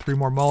 so 3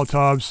 more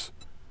Molotovs.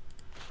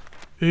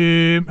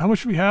 How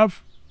much do we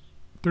have?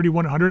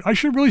 3,100. I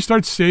should really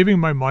start saving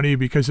my money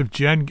because if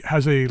Jen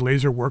has a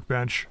laser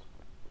workbench,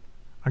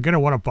 I'm going to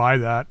want to buy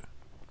that.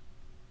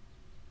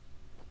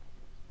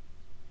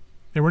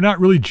 And we're not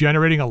really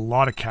generating a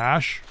lot of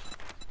cash.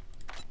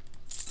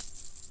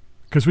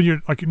 Because when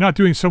you're like not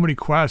doing so many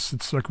quests,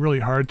 it's like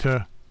really hard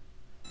to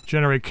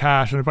generate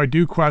cash. And if I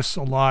do quests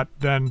a lot,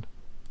 then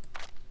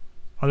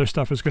other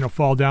stuff is going to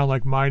fall down,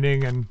 like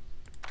mining and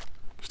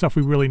stuff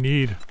we really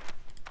need.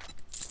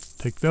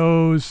 Take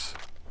those.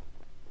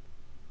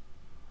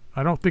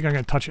 I don't think I'm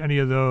going to touch any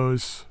of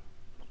those.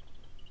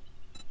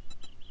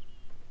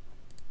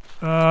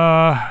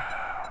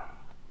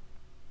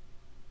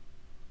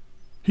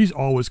 He's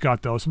always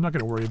got those. I'm not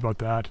going to worry about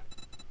that.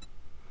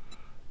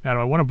 Now, do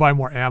I want to buy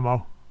more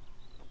ammo?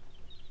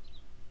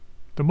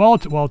 The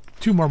Molotov, well,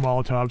 2 more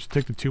Molotovs.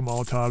 Take the 2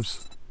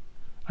 Molotovs.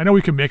 I know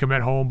we can make them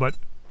at home, but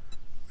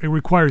it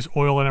requires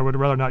oil, and I would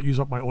rather not use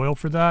up my oil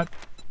for that.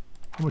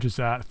 How much is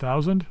that?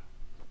 1,000?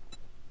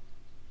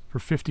 For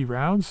 50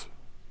 rounds?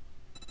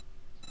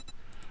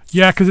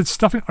 Yeah, because it's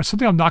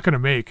something I'm not going to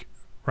make,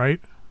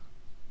 right?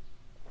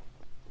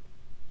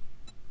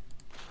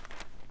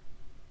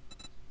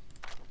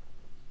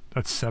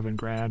 That's 7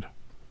 grand. I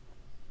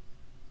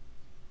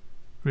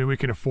mean, we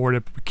can afford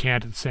it, but we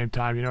can't at the same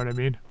time, you know what I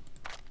mean?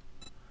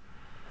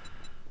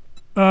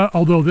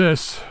 Although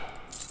that's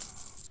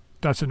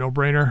a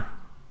no-brainer.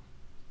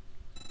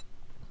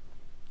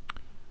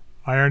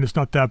 Iron is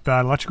not that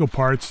bad. Electrical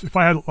parts. If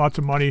I had lots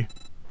of money.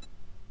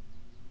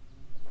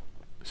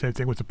 Same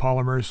thing with the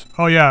polymers.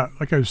 Oh yeah,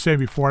 like I was saying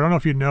before, I don't know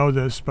if you know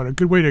this, but a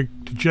good way to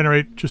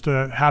generate just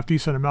a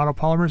half-decent amount of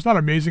polymers. Not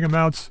amazing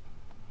amounts.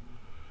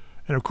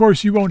 And of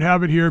course you won't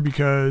have it here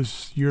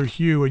because you're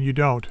Hugh and you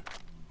don't.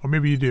 Or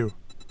maybe you do.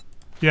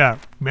 Yeah,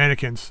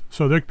 mannequins.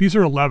 So these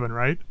are 11,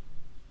 right?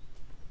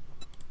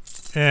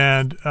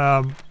 And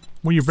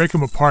when you break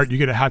them apart, you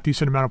get a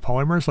half-decent amount of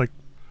polymers. Like,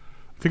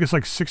 I think it's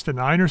like 6 to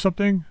 9 or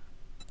something.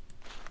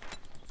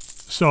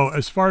 So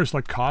as far as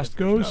like cost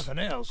goes, nothing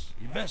else,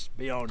 you best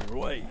be on your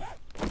way.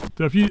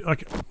 So if you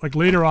like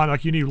later on,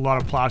 like you need a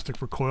lot of plastic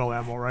for coil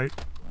ammo, right?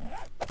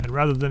 And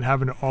rather than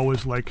having to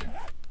always like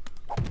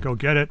go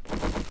get it,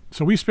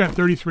 so we spent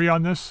 33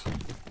 on this.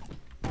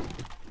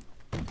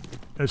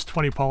 There's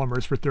 20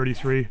 polymers for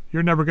 33.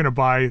 You're never gonna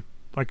buy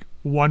like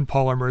 1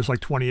 polymer is like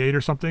 28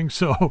 or something.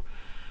 So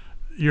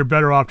you're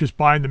better off just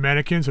buying the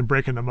mannequins and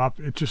breaking them up.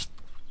 It's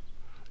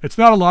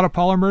not a lot of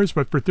polymers,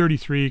 but for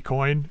 33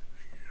 coin.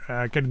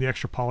 Getting the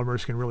extra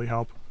polymers can really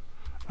help.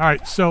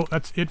 Alright, so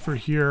that's it for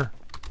here.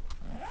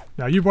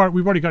 Now we've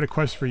already got a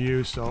quest for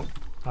you, so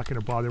not going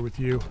to bother with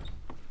you.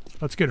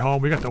 Let's get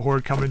home. We got the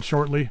horde coming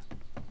shortly.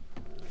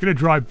 Gonna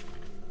drive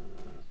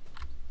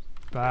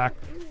back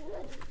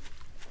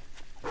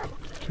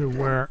to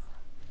where...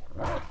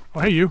 Oh,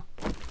 hey you.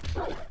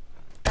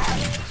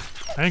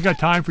 I ain't got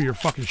time for your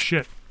fucking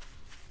shit.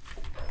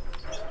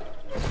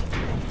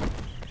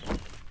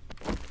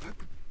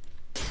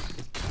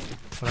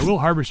 But I will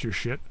harvest your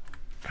shit.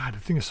 God, the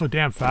thing is so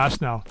damn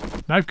fast now.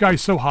 Knife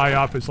guy's so high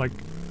up, it's like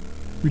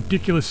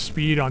ridiculous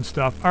speed on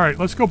stuff. Alright,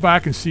 let's go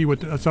back and see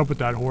what's up with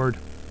that horde.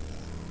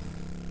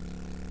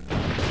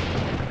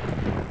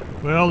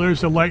 Well,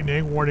 there's the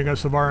lightning warning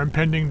us of our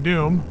impending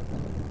doom.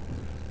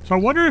 So I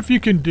wonder if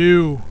you can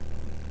do...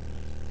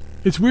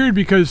 It's weird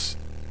because...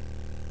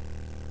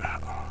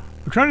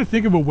 I'm trying to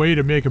think of a way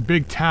to make a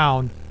big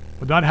town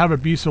but not have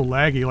it be so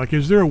laggy. Like,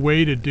 is there a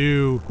way to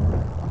do...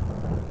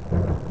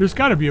 There's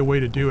got to be a way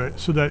to do it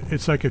so that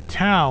it's like a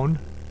town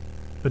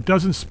that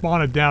doesn't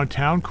spawn a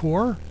downtown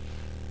core,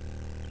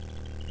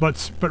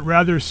 but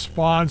rather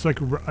spawns like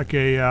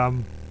a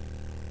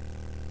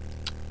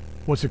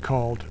what's it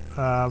called?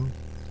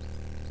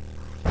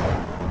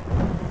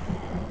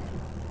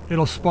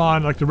 It'll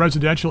spawn like the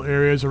residential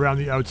areas around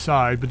the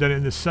outside, but then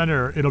in the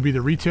center it'll be the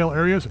retail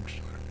areas.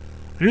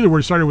 I knew the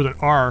word started with an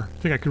R. I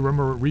think I could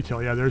remember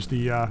retail. Yeah, there's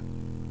the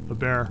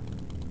bear.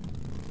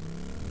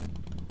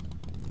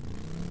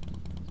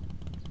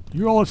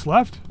 You all that's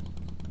left?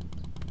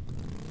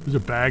 There's a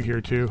bag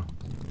here too.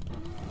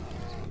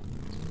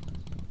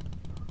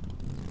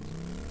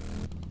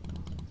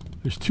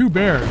 There's 2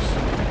 bears.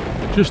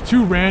 Just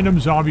 2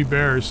 random zombie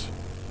bears.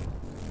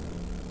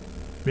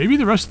 Maybe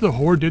the rest of the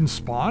horde didn't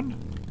spawn?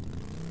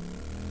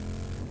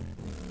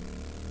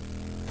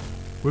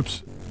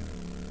 Whoops.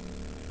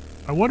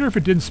 I wonder if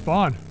it didn't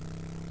spawn.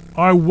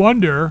 I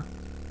wonder...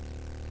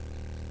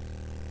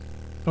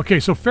 Okay,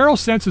 so Feral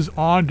Sense is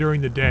on during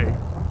the day.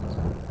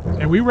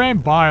 And we ran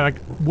by, like,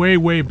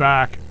 way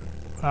back,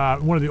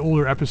 one of the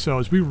older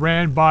episodes, we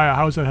ran by a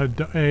house that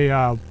had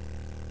a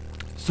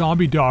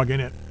zombie dog in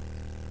it.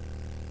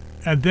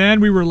 And then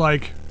we were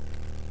like,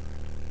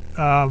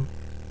 oh,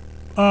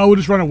 we'll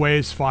just run away,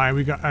 it's fine.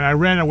 And I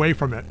ran away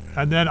from it.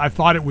 And then I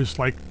thought it was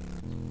like,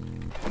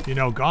 you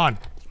know, gone.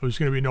 There was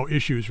going to be no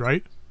issues,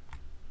 right?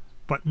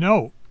 But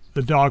no,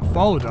 the dog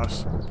followed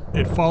us.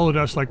 It followed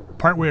us like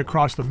partway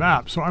across the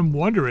map. So I'm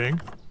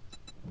wondering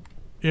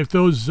if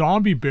those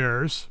zombie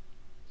bears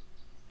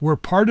were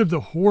part of the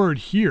horde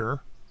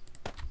here,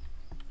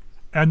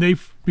 and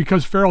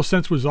because Feral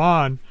Sense was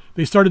on,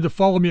 they started to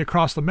follow me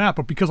across the map,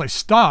 but because I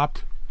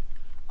stopped,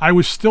 I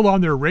was still on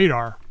their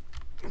radar.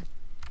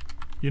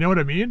 You know what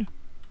I mean?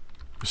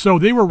 So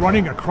they were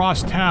running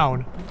across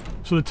town,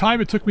 so the time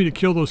it took me to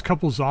kill those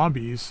couple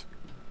zombies,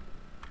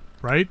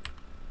 right?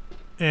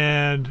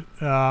 And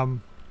by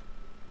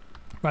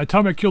the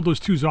time I killed those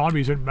 2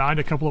 zombies and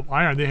mined a couple of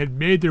iron, they had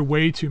made their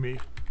way to me.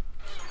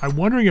 I'm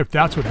wondering if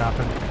that's what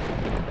happened.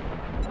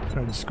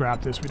 Trying to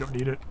scrap this, we don't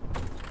need it.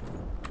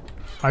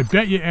 I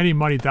bet you any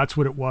money that's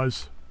what it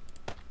was.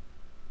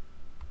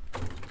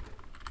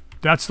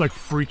 That's like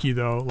freaky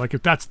though. Like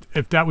if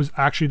that was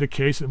actually the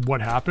case and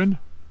what happened,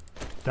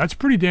 that's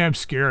pretty damn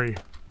scary.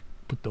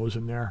 Put those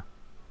in there.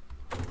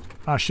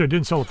 Ah shit, I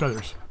didn't sell the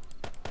feathers.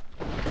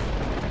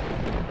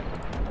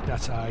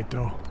 That's alright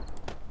though.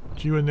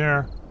 Put you in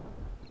there.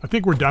 I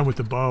think we're done with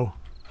the bow.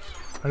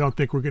 I don't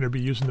think we're going to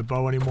be using the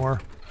bow anymore.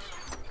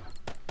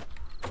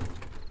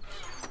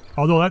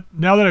 Although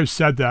now that I've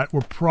said that,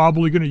 we're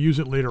probably going to use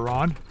it later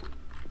on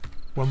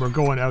when we're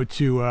going out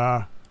to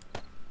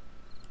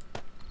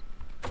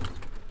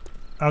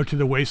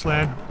the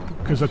wasteland,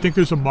 because I think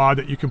there's a mod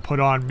that you can put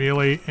on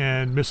melee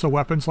and missile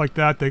weapons like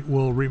that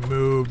will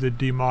remove the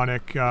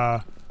demonic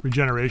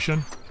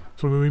regeneration.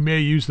 So we may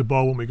use the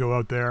bow when we go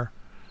out there.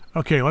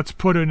 Okay, let's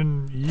put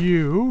in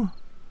you.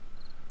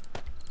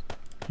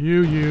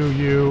 You.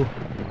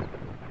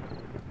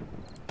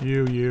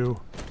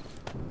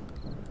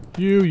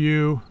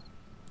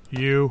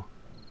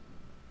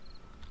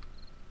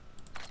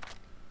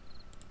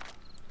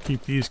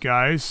 Keep these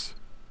guys.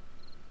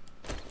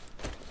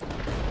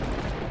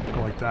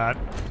 Go like that.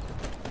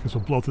 Because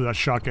we'll blow through that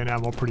shotgun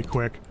ammo pretty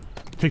quick.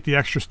 Take the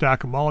extra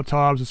stack of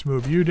Molotovs. Let's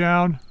move you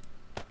down.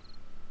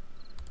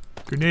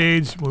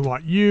 Grenades. We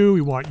want you. We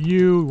want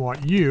you. We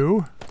want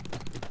you.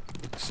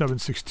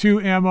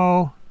 7.62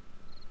 ammo.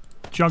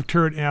 Junk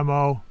turret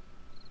ammo.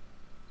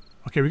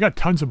 Okay, we got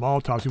tons of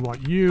Molotovs. We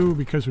want you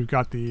because we've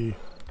got the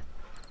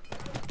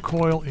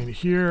coil in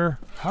here.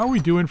 How are we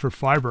doing for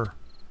fiber?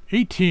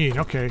 18.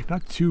 Okay,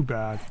 not too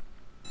bad.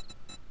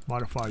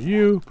 Modify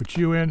you. Put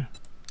you in.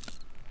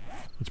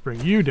 Let's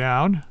bring you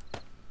down.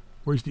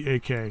 Where's the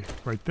AK?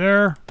 Right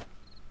there.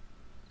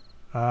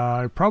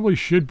 I probably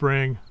should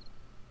bring...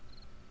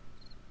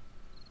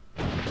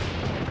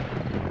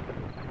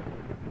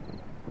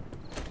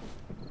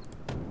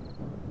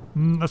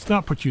 let's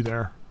not put you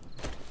there.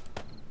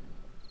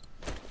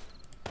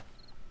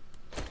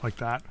 Like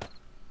that.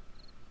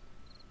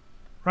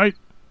 Right?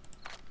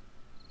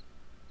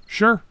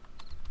 Sure.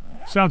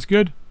 Sounds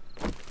good.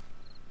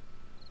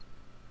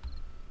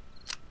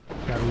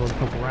 Got a little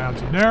couple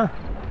rounds in there.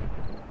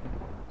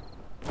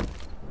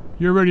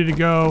 You're ready to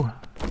go.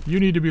 You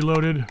need to be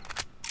loaded.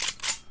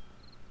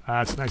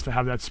 It's nice to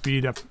have that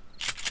speed up.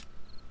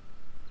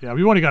 Yeah,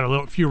 we only got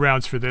a few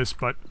rounds for this,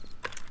 but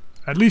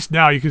at least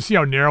now you can see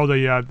how narrow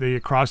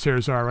the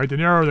crosshairs are, right? The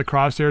narrower the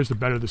crosshairs, the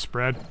better the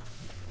spread.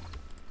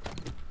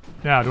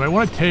 Now, do I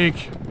want to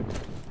take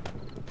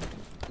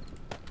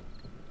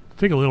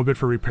a little bit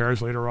for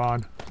repairs later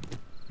on?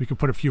 We can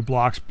put a few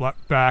blocks back,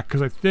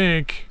 because I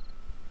think...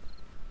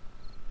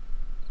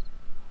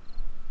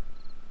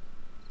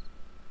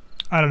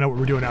 I don't know what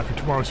we're doing after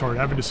tomorrow's horde.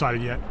 I haven't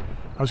decided yet.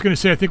 I was going to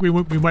say I think we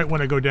might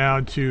want to go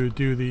down to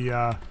do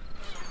the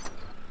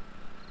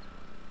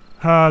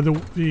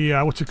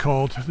what's it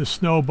called? The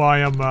snow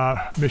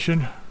biome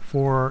mission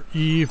for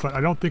Eve, but I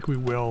don't think we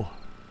will.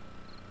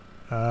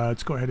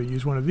 Let's go ahead and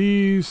use one of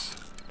these.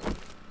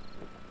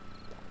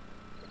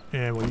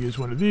 And we'll use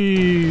one of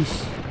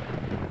these.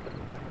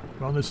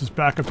 Wellness is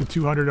back up to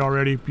 200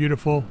 already.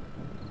 Beautiful.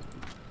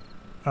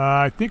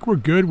 I think we're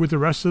good with the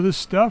rest of this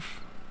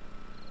stuff.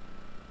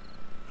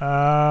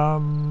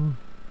 Right.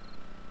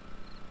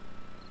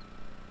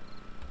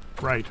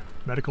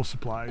 Medical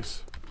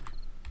supplies.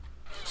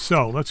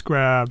 So, let's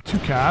grab 2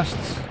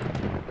 casts.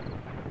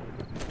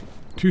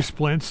 2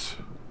 splints.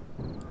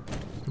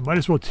 We might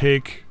as well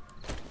take...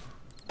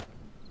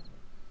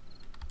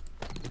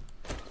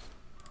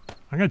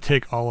 I'm going to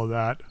take all of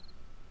that.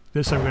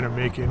 This I'm going to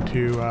make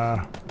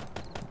into...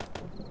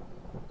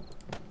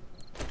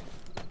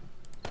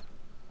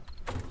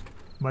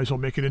 might as well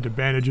make it into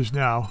bandages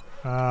now.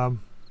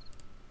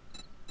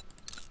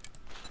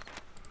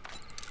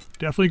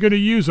 Definitely going to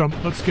use them.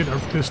 Let's get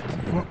this...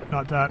 Oh,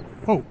 not that.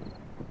 Oh,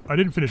 I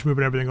didn't finish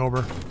moving everything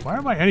over. Why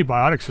are my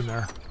antibiotics in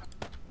there?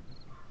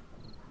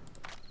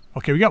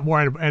 Okay, we got more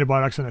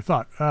antibiotics than I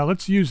thought.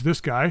 Let's use this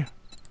guy.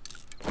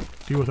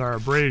 Deal with our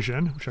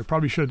abrasion, which I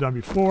probably should have done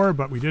before,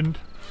 but we didn't.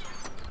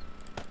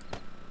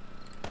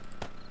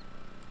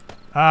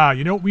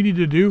 You know what we need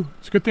to do?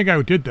 It's a good thing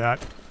I did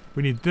that.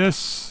 We need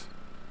this.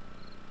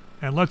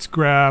 And let's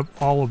grab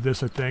all of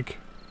this, I think.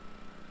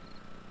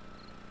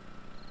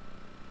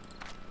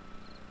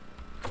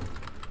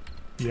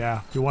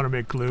 Yeah, we want to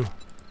make glue.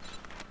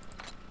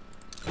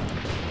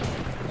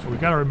 So we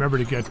got to remember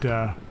to get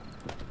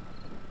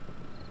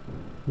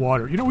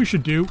water. You know what we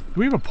should do? Do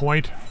we have a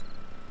point?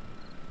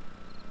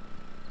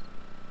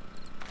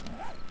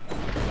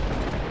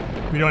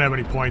 We don't have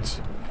any points.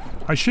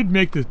 I should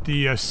make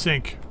the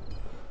sink.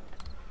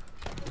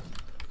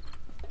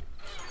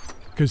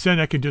 Because then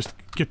I can just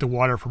get the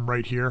water from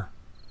right here.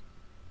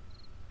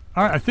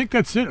 Alright, I think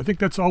that's it. I think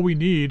that's all we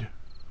need.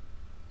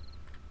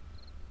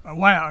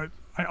 Wow,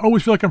 I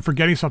always feel like I'm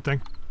forgetting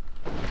something.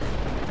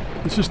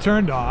 This is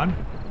turned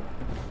on.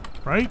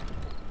 Right?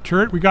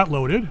 Turret we got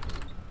loaded.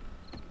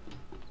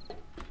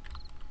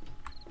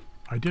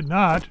 I did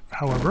not,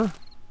 however,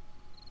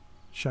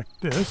 check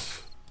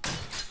this.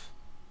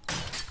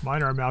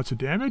 Minor amounts of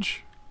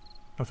damage.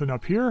 Nothing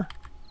up here.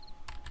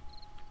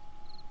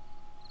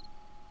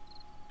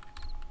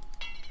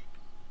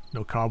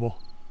 No cobble.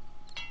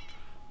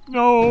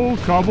 No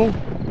cobble.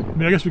 I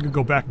mean, I guess we could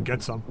go back and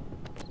get some.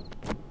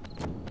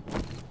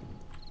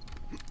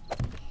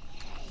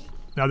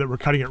 Now that we're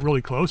cutting it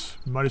really close,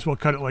 we might as well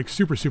cut it like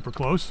super, super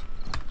close.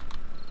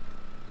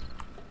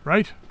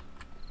 Right?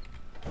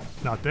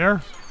 Not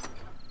there.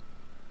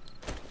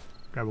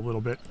 Grab a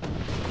little bit.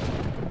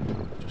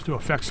 Just to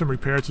effect some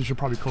repairs, we should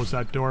probably close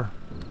that door.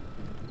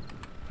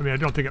 I mean, I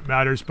don't think it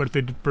matters, but if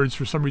the birds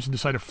for some reason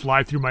decide to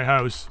fly through my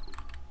house,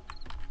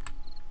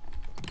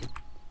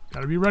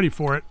 gotta be ready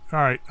for it.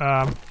 Alright,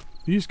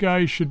 these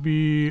guys should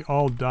be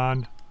all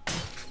done.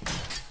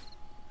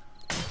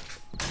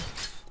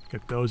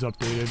 Get those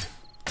updated.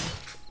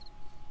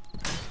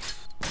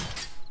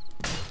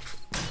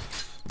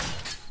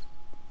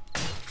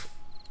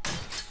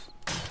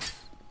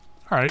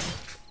 Alright.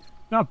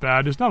 Not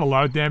bad. There's not a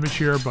lot of damage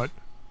here, but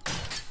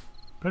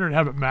better to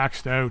have it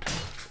maxed out.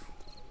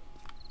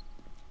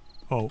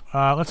 Oh,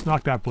 let's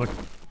knock that blick.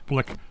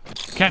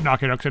 Can't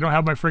knock it out because I don't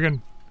have my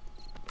friggin...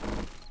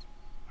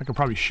 I could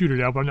probably shoot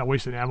it out, but I'm not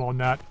wasting ammo on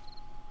that.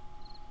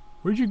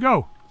 Where'd you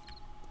go?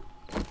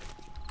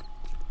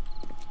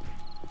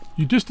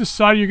 You just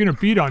decided you're gonna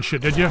beat on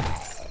shit, did you?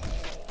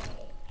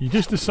 You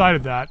just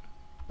decided that.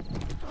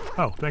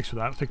 Oh, thanks for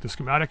that. I'll take the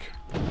schematic.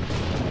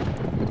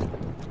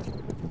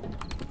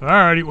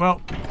 Alrighty,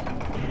 well.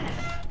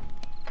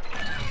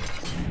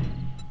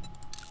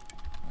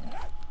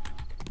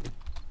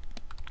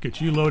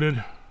 Get you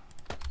loaded.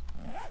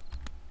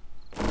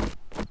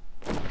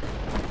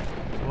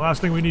 The last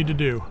thing we need to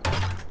do.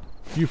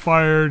 You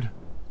fired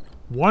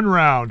 1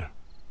 round.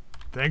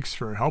 Thanks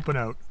for helping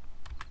out.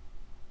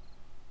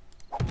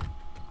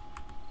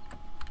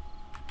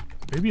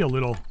 Maybe a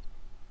little.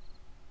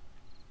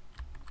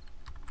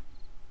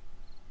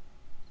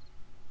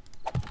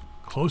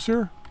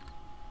 Closer?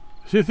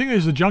 See, the thing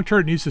is, the junk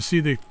turret needs to see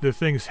the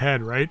thing's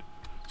head, right?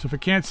 So if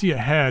it can't see a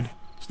head,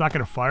 it's not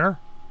going to fire?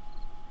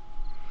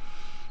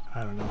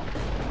 I don't know.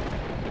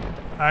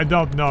 I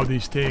don't know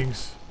these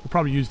things. We'll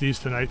probably use these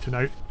tonight.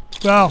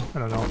 Well, I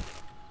don't know.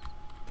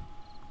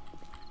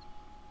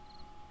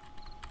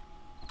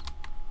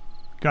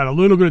 Got a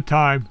little bit of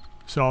time,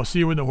 so I'll see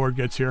you when the horde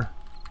gets here.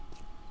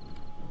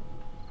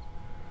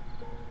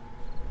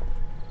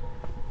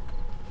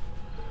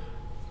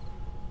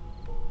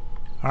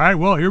 Alright,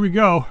 well, here we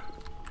go.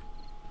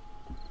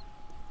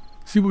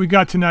 See what we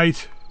got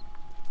tonight.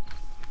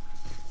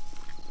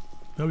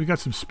 Oh, we got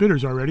some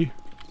spitters already.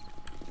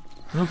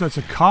 I don't know if that's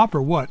a cop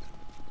or what.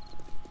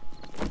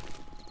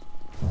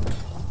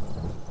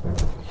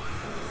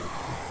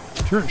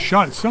 Turret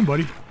shot at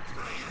somebody.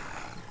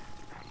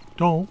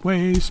 Don't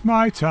waste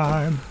my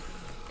time.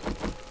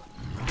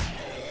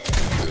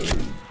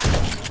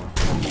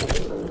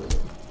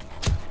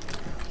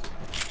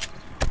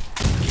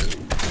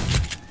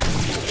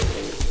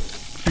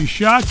 Three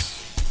shots.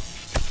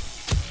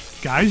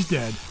 Guy's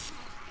dead.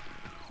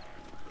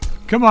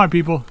 Come on,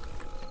 people.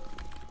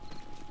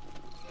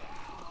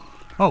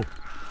 Oh.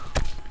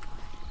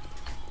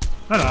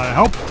 That ought to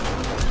help.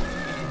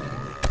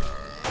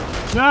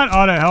 That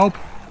ought to help.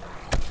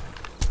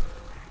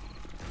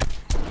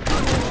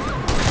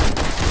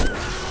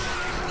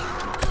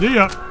 See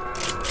ya.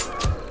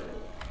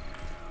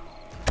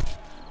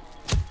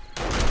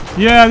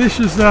 Yeah, this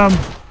is, the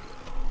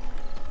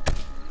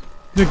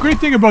great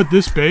thing about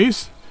this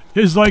base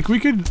is, like, we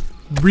could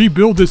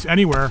rebuild this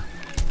anywhere.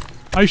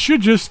 I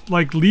should just,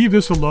 like, leave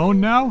this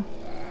alone now.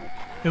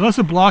 Unless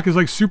a block is,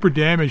 like, super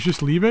damaged,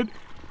 just leave it.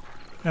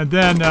 And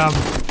then, try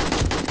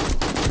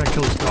to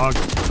kill this dog.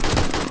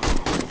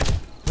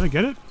 Did I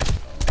get it?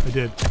 I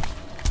did.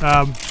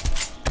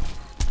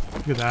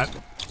 Look at that.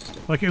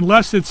 Like,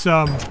 unless it's,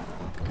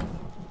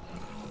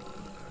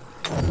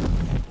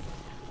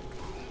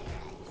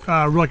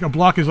 like a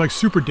block is, like,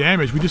 super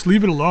damaged, we just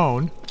leave it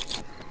alone.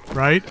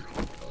 Right?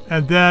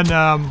 And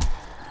then,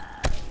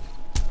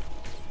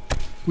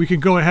 we can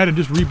go ahead and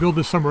just rebuild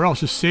this somewhere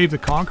else. Just save the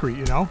concrete,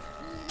 you know?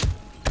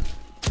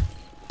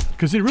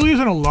 Because it really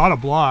isn't a lot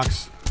of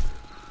blocks.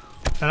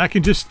 And I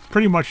can just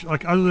pretty much,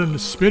 like, other than the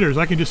spitters,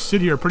 I can just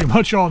sit here pretty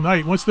much all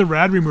night. Once the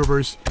rad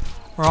removers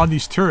are on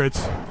these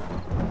turrets.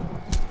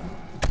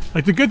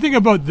 Like, the good thing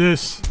about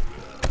this,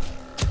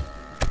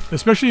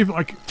 especially if,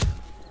 like...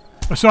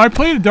 So I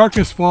played a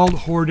Darkness Fall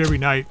Horde every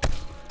night.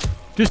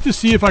 Just to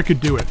see if I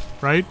could do it,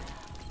 right?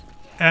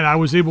 And I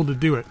was able to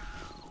do it.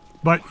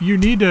 But you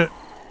need to...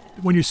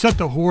 When you set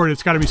the Horde,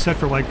 it's got to be set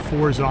for, like,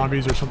 4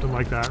 zombies or something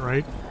like that,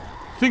 right?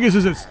 Thing is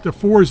it's the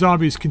 4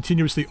 zombies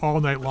continuously all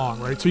night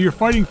long, right? So you're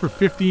fighting for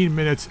 15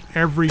 minutes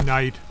every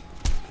night.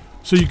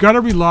 So you got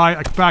to rely,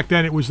 like back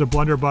then it was the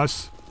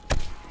blunderbuss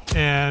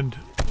and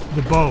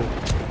the bow.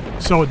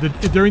 So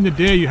during the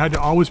day you had to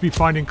always be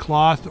finding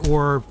cloth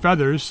or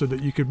feathers so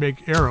that you could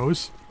make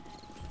arrows.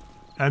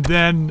 And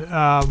then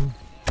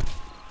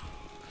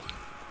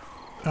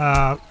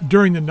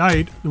during the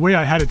night, the way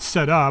I had it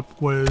set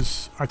up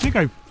was, I think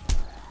I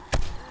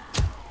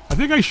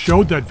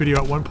showed that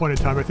video at one point in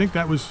time. I think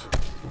that was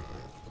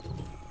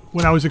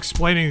when I was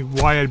explaining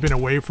why I'd been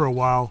away for a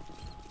while.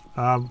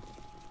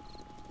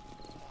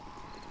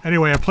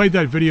 Anyway, I played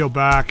that video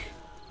back,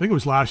 I think it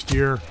was last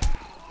year.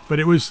 But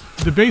it was,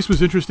 the base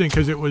was interesting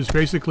because it was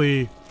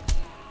basically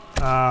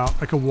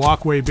like a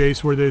walkway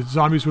base where the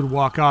zombies would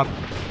walk up.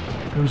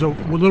 There was a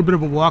little bit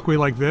of a walkway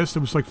like this. It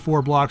was like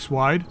 4 blocks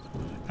wide.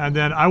 And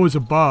then I was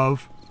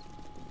above,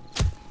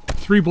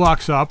 3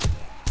 blocks up.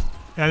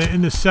 And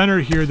in the center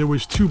here, there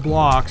was 2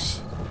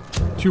 blocks,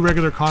 2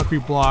 regular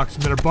concrete blocks,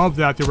 and then above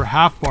that there were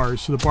half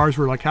bars, so the bars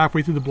were like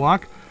halfway through the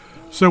block.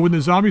 So when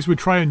the zombies would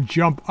try and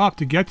jump up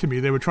to get to me,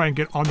 they would try and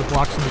get on the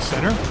blocks in the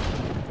center.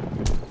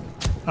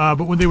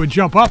 But when they would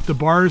jump up, the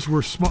bars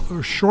were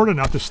short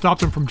enough to stop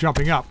them from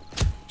jumping up.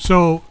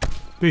 So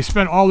they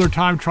spent all their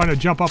time trying to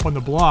jump up on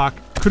the block,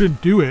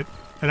 couldn't do it,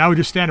 and I would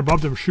just stand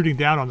above them shooting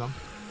down on them,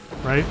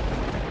 right?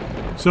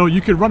 So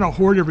you could run a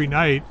horde every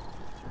night,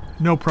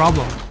 no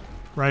problem,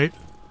 right?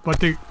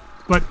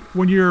 But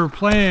when you're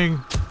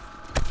playing,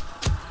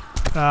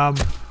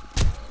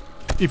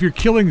 if you're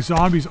killing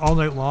zombies all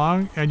night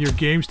long and your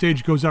game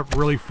stage goes up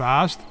really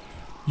fast,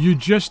 you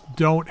just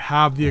don't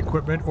have the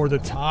equipment or the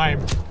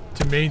time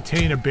to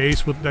maintain a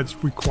base that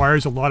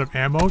requires a lot of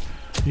ammo.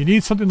 You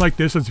need something like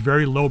this that's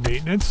very low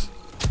maintenance.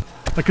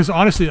 Like, because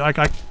honestly, like,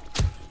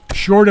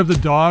 short of the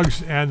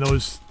dogs and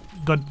those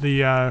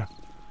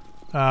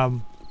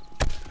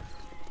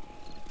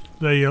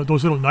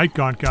those little night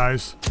gaunt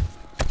guys,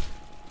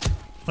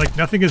 like,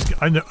 nothing is,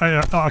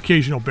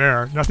 occasional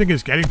bear, nothing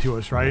is getting to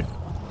us, right?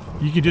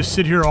 You can just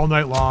sit here all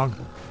night long.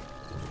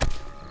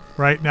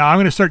 Right, now I'm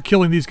going to start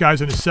killing these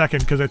guys in a second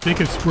because I think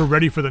we're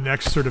ready for the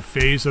next sort of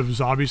phase of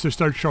zombies to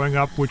start showing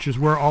up, which is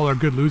where all our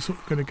good loot's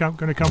going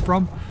to come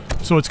from.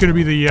 So it's going to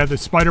be the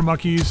spider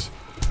monkeys.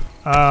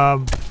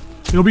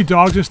 It'll be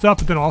dogs and stuff,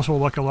 but then also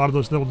like a lot of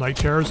those little night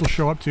terrors will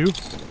show up too.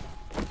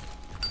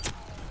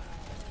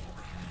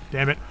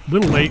 Damn it, a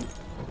little late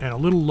and a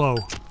little low.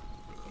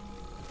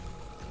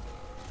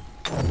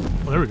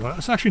 Well, there we go.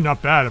 That's actually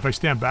not bad. If I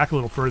stand back a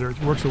little further,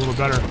 it works a little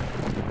better.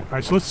 All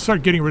right, so let's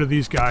start getting rid of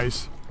these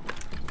guys.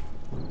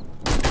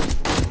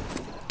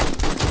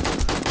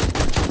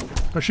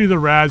 Especially the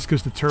rads,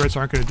 because the turrets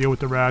aren't going to deal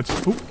with the rads.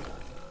 Ooh.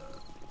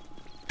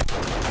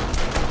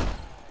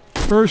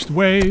 First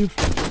wave.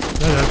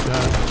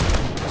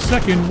 Da-da-da.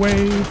 Second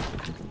wave.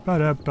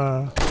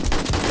 Ba-da-ba.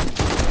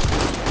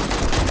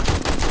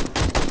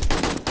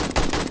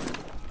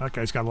 That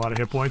guy's got a lot of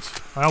hit points.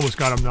 I almost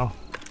got him though.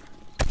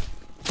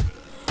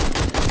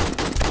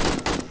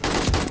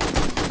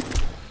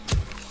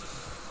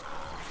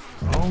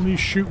 Only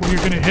shoot when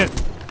you're gonna hit.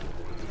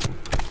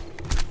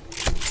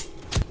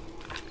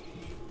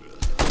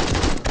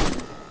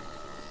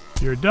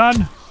 You're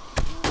done.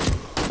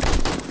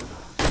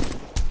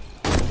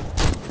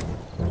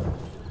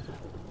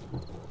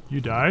 You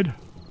died.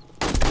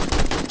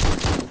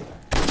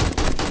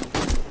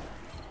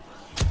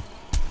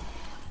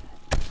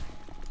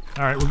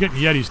 Alright, we're getting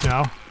Yetis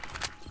now.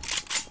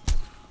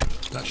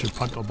 That should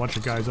punt a bunch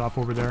of guys off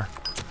over there.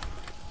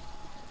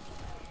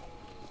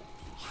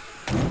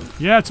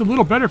 Yeah, it's a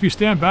little better if you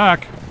stand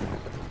back.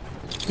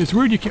 It's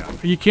weird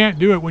you can't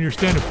do it when you're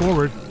standing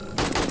forward.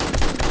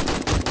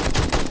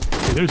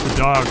 Okay, there's the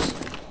dogs.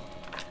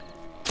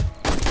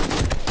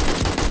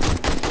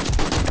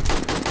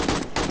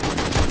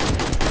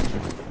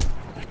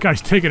 That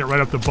guy's taking it right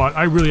up the butt.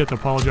 I really have to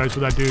apologize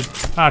for that dude.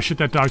 Ah, shit,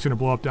 that dog's gonna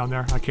blow up down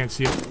there. I can't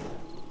see it.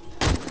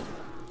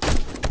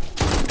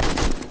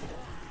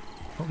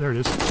 Oh, there it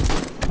is.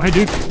 Oh, hey,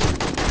 dude.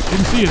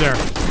 Didn't see you there.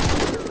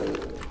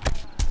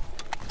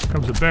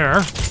 Comes a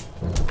bear.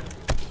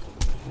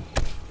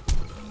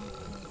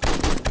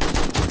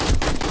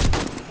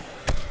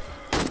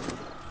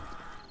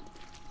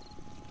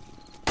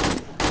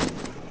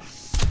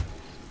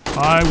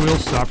 I will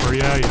suffer,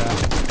 yeah.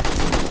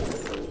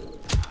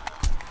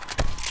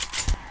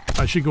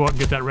 I should go out and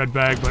get that red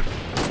bag, but...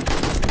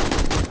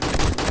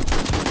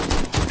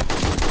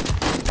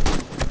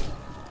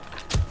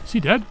 Is he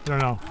dead? I don't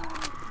know.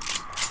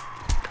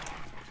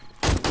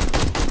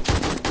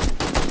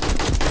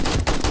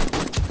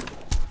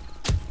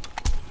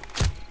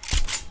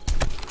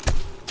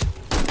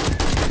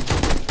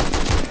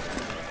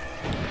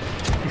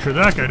 I'm sure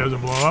that guy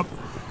doesn't blow up.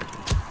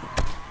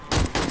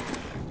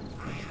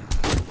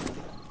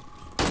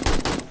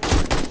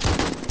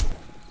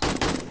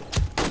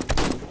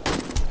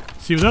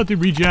 See, without the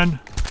regen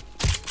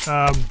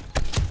on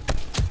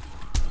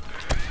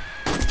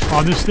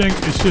this thing,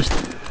 it's just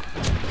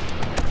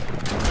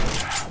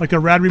like the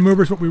rad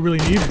remover is what we really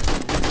need.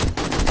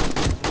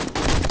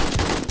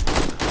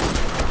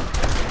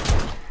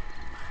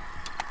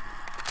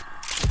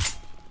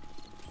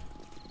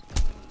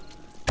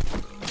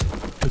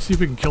 Let's see if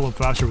we can kill him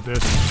faster with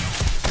this.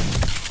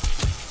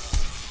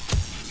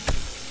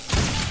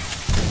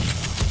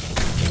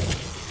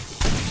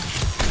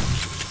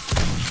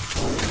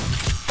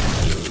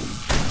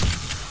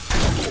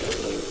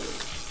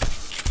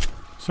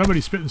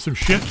 Somebody's spitting some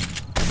shit.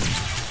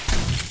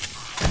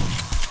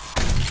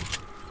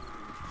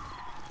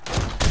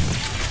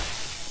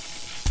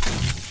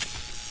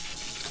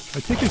 Did I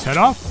take his head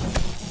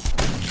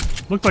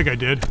off? Looked like I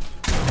did.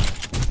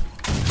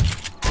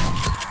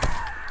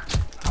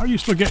 How are you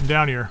still getting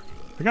down here?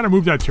 I gotta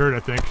move that turret, I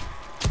think.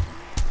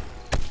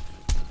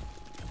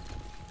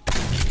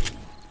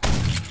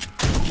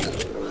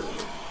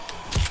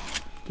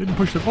 Didn't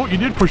push the... Oh, you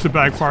did push the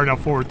bag far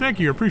enough forward. Thank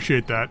you,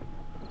 appreciate that.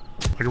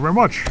 Thank you very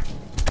much.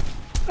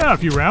 Yeah, a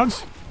few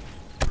rounds.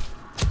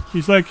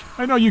 He's like,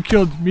 I know you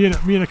killed me and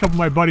a couple of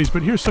my buddies,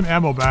 but here's some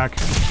ammo back.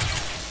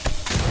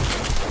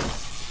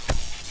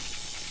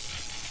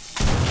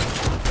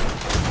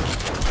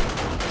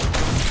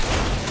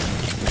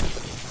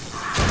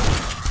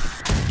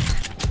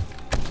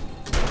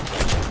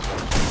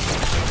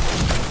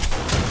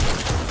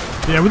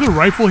 Yeah, with a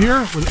rifle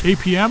here, with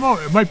AP ammo,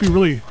 it might be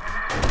really...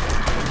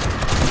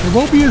 It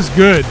won't be as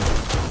good.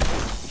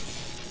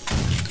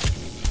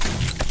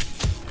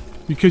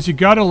 Because you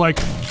gotta, like...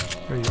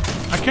 There you go.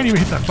 I can't even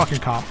hit that fucking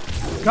cop.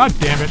 God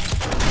damn it.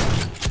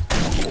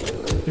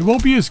 It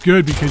won't be as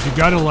good because you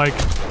gotta, like...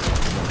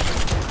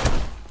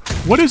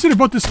 What is it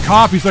about this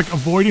cop? He's, like,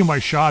 avoiding my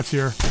shots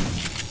here.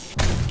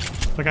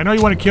 Like, I know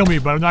you want to kill me,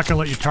 but I'm not gonna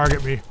let you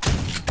target me.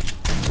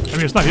 I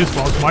mean, it's not his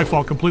fault. It's my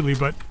fault completely,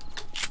 but...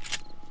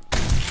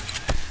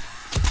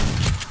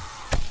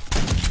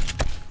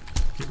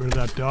 Get rid of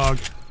that dog.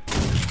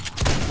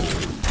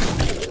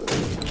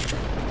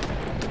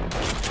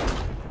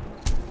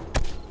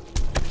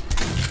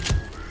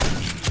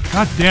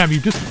 God damn, you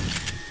just...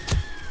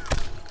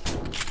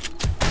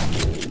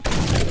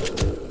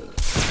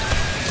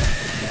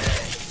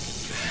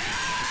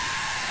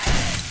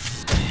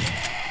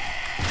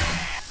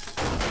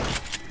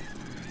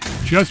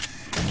 Just...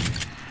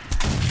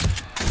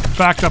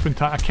 backed up in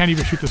time. I can't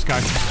even shoot this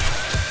guy.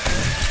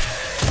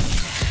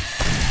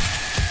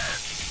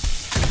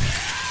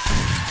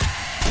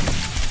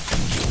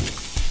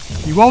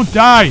 He won't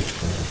die!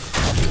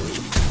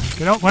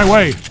 Get out my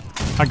way.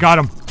 I got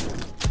him.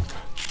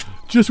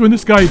 Just when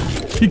this guy,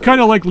 he kind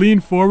of like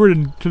leaned forward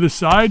and to the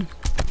side,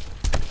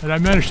 and I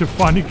managed to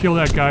finally kill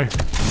that guy.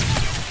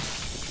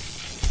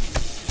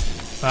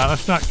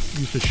 Let's not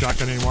use the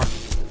shotgun anymore.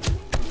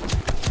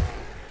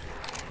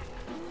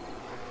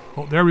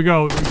 Oh, there we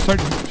go. We're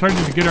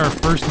starting to get our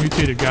first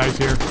mutated guys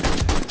here.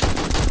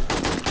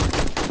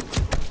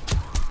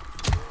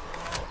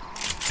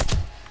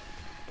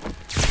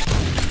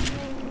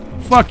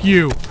 Fuck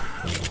you.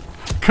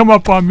 Come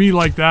up on me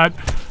like that.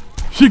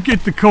 You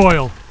get the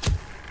coil.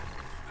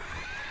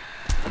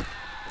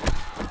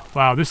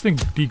 Wow, this thing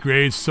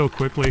degrades so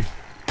quickly.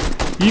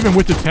 Even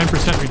with the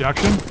 10%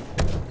 reduction.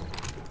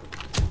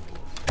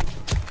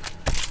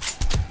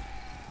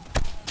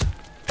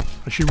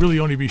 I should really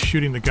only be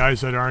shooting the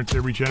guys that aren't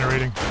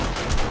regenerating.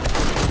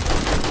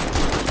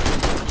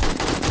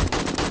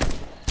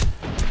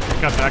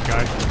 Got that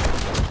guy.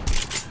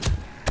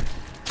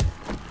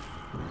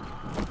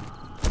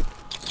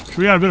 Should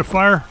we add a bit of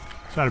fire?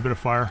 Let's add a bit of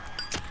fire.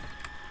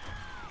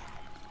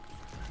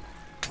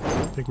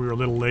 I think we were a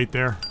little late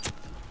there.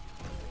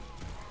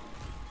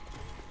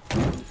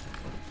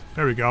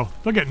 There we go.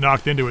 They'll get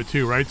knocked into it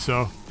too, right?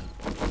 So,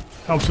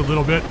 helps a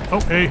little bit. Oh,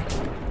 hey.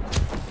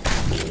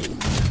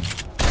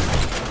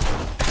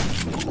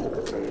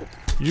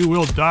 You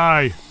will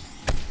die.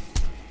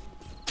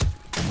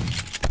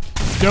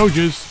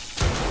 Doges.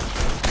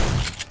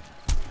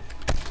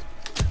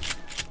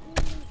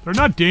 They're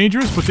not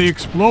dangerous, but they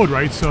explode,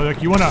 right? So,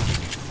 like, you wanna...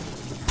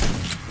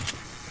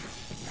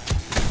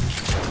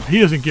 He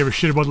doesn't give a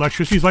shit about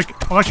electricity. He's like,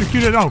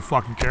 electrocuted? I don't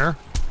fucking care.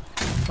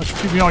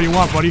 Electrocute me all you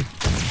want, buddy. I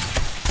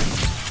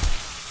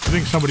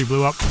think somebody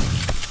blew up.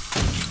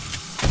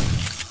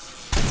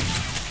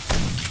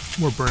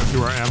 We're burning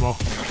through our ammo.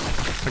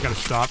 I gotta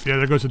stop. Yeah,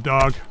 there goes a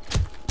dog.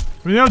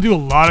 I mean, they don't do a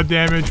lot of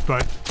damage,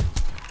 but...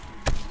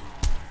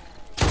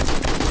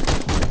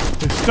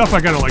 It's stuff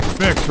I gotta, like,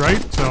 fix, right?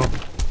 So...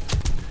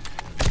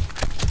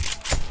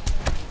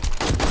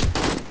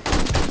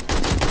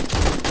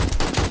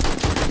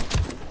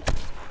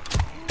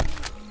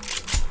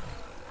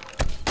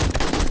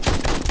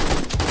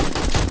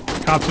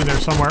 Cop's in there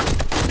somewhere.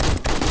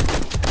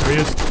 There he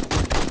is.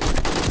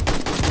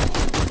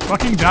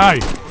 Fucking die.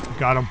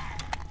 Got him.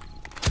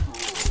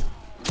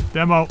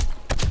 Demo.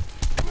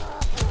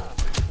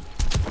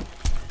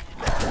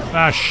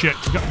 Ah, shit.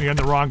 You got me on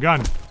the wrong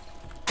gun.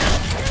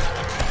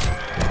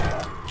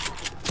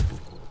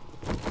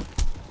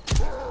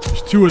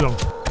 There's two of them.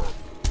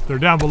 They're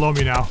down below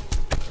me now.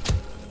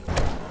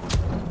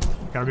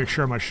 Gotta make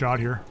sure of my shot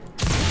here.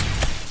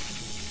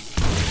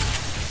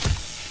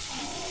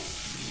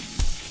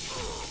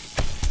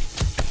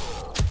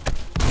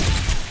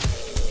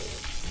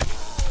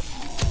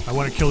 I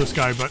want to kill this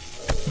guy, but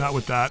not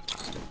with that.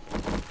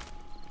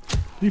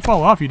 Did he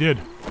fall off? He did.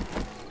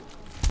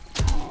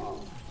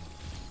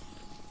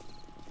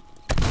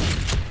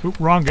 Oop,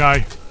 wrong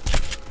guy.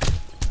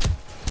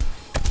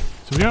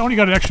 So we only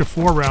got an extra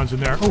 4 rounds in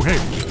there. Oh, hey.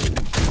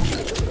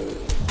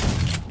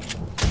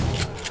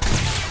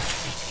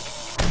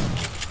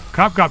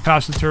 Cop got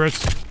past the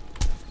turrets.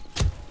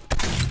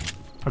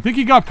 I think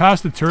he got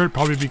past the turret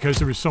probably because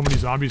there was so many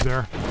zombies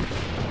there.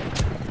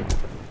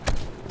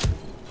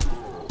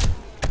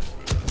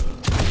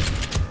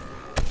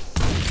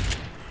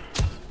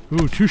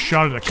 Ooh, 2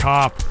 shot at a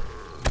cop.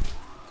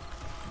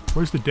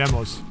 Where's the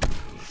demos?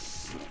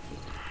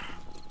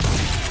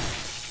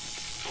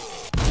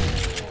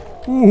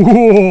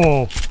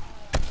 Ooh.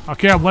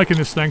 Okay, I'm liking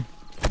this thing.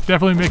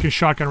 Definitely making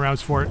shotgun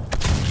rounds for it.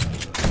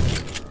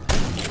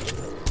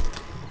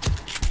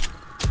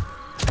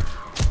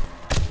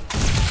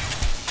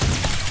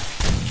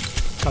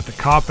 Got the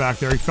cop back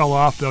there. He fell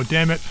off though.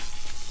 Damn it.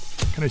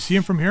 Can I see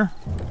him from here?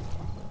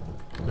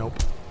 Nope.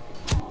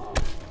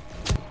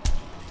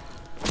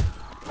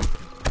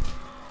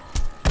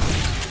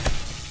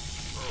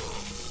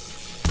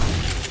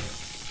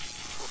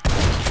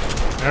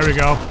 There we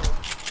go.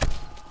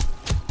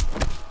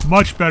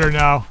 Much better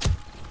now.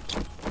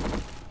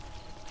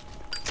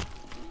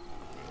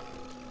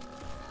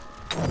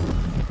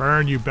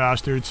 Burn, you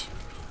bastards.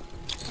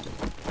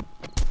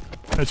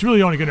 That's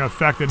really only going to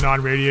affect the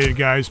non-radiated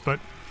guys, but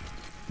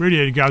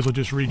radiated guys will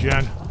just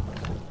regen.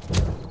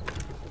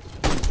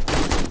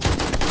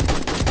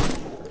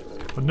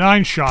 Well,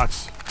 9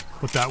 shots.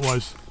 What that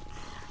was.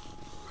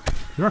 Is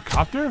there a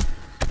cop there?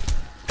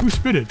 Who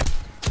spitted?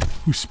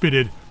 Who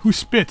spitted? Who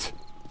spit?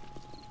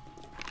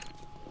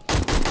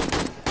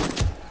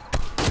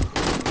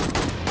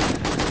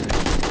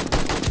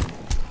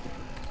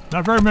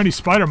 Not very many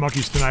spider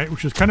monkeys tonight,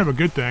 which is kind of a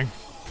good thing.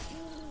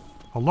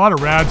 A lot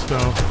of rads,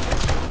 though.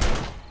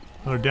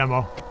 Another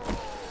demo.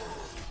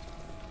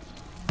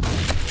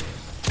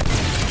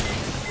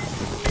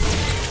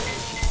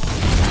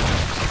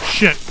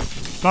 Shit.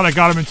 Thought I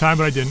got him in time,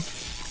 but I didn't.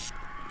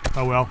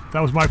 Oh well,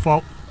 that was my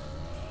fault.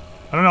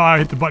 I don't know how I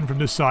hit the button from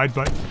this side,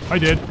 but I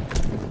did.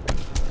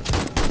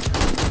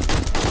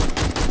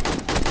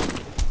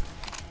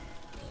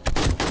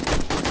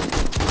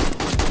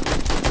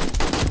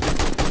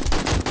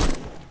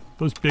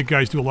 Those big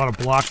guys do a lot of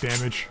block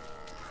damage.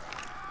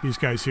 These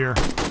guys here.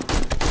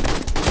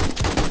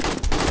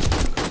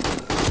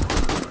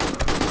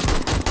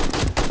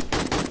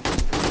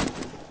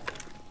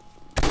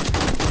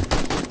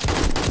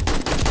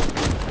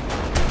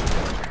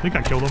 I think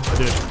I killed him. I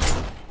did.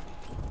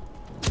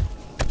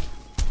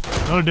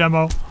 Another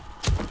demo.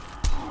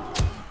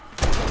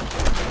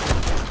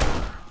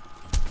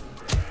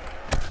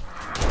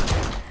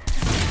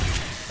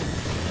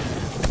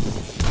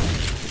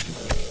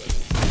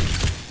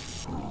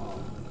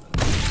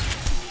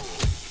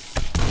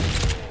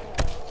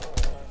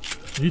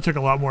 He took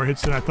a lot more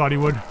hits than I thought he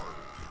would.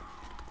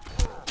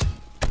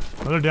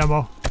 Another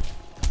demo.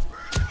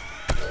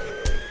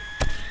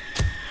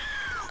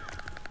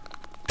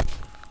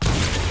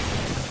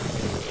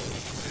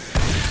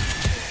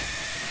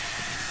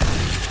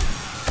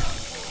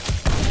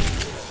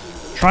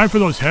 Trying for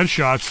those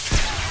headshots.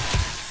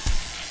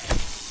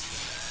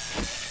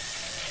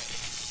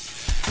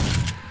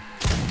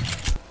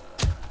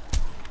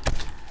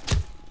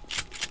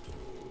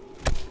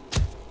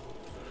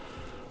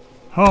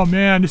 Oh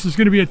man, this is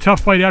going to be a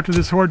tough fight after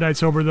this Horde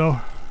Night's over though.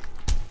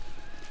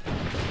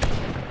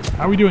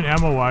 How are we doing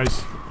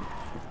ammo-wise?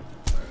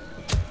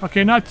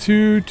 Okay, not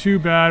too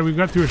bad. We've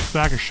got through a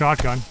stack of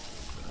shotgun.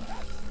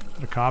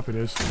 What a cop it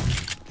is.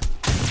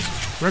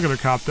 Regular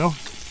cop though.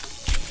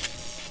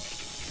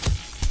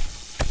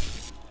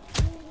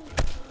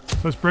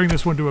 So let's bring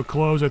this one to a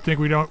close. I think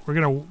we're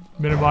gonna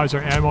minimize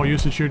our ammo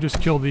usage here.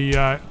 Just kill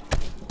the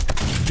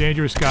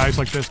dangerous guys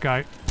like this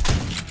guy.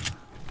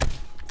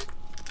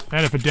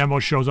 And if a demo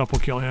shows up, we'll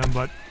kill him.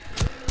 But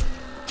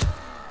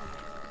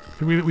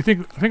I think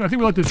we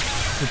let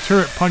the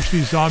turret punch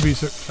these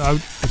zombies out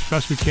as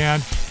best we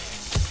can.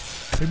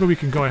 Maybe we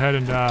can go ahead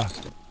and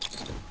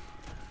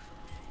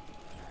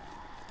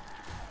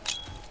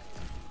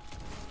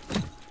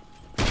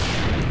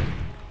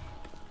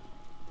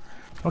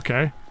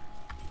okay.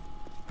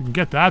 We can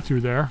get that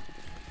through there.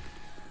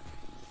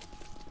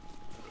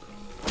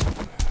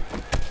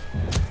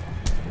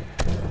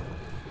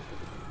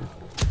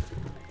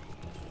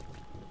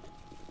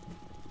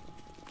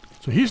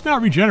 So he's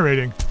not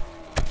regenerating.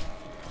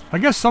 I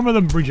guess some of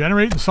them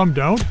regenerate and some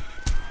don't.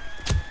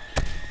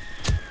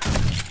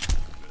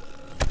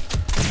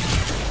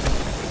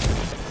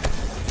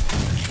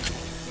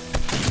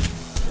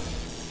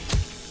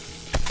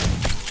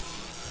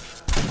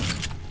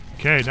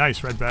 Okay,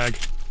 nice, red bag.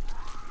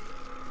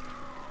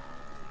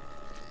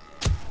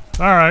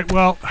 Alright,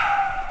 well...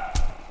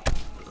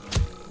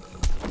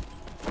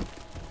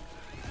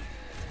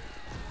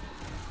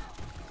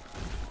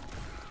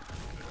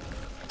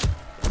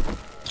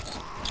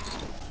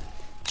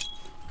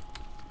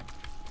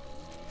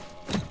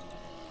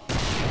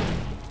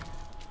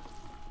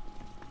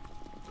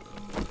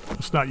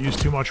 let's not use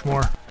too much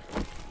more.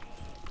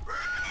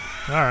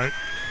 Alright.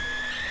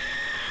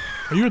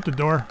 Are you at the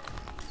door?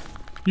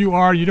 You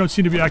are. You don't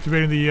seem to be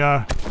activating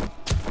the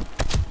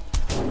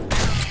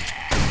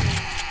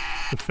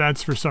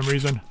fence for some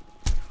reason.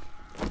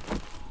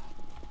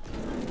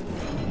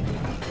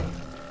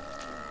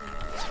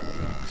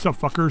 What's up,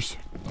 fuckers?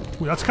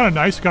 Ooh, that's kind of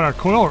nice. Got our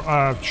coil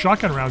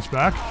shotgun rounds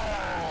back.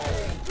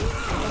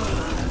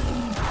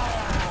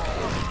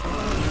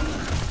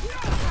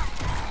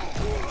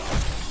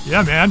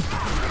 Yeah, man.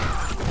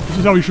 This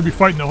is how we should be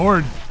fighting the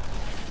Horde.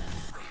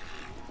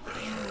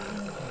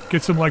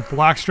 Get some, like,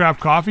 blackstrap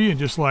coffee and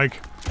just,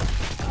 like,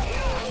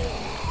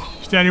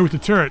 stand here with the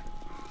turret.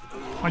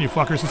 Come on, you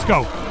fuckers. Let's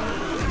go.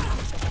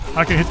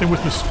 I can hit them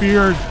with the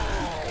spear,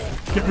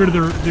 get rid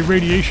of the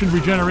radiation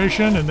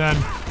regeneration, and then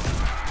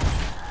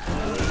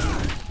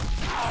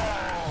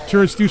the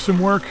turrets do some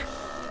work.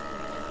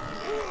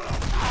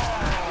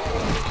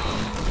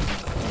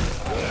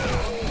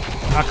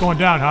 Not going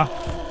down, huh?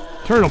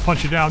 Turret will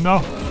punch you down,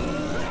 though.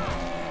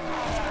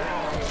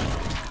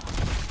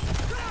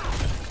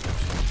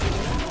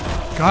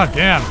 God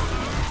damn.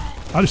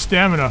 Out of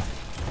stamina.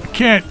 I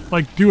can't,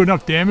 like, do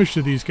enough damage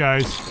to these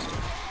guys.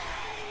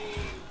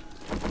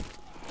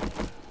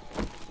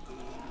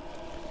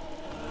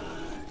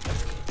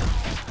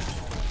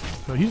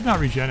 So he's not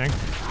regenning.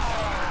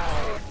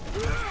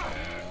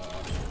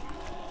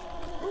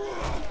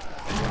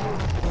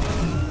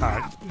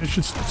 Alright. It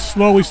should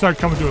slowly start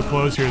coming to a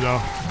close here, though.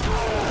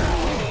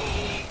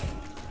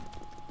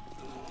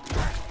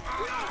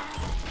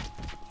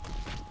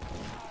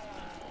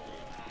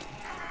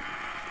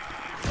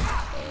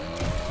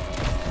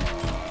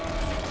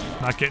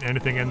 Not getting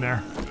anything in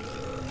there.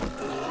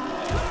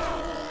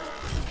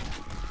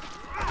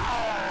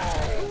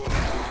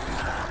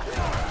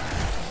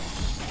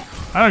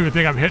 I don't even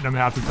think I'm hitting him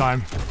half the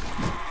time.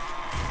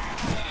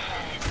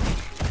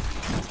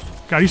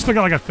 God, he's still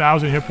got like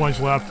 1,000 hit points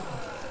left.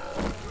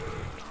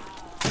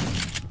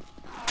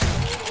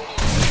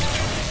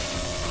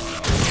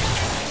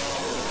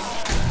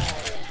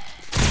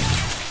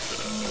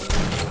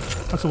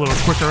 That's a little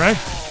quicker, eh?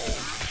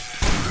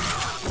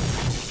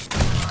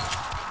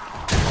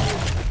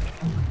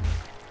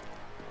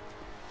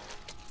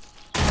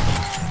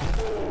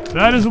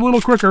 That is a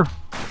little quicker.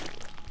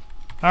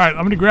 Alright,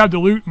 I'm going to grab the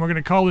loot and we're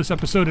going to call this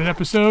episode an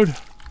episode.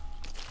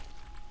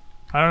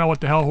 I don't know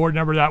what the hell horde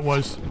number that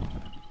was.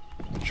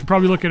 Should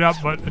probably look it up,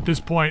 but at this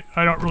point,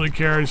 I don't really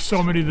care. There's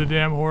so many of the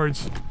damn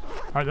hordes.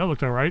 Alright, that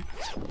looked alright.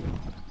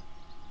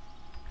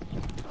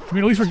 I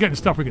mean, at least we're getting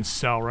stuff we can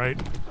sell, right?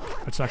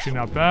 That's actually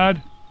not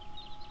bad.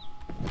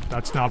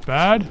 That's not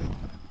bad.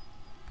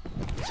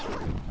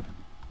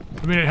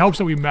 I mean, it helps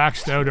that we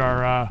maxed out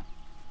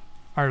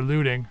our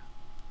looting.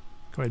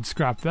 Go ahead and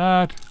scrap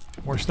that.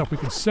 More stuff we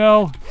can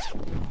sell.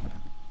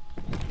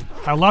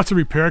 I have lots of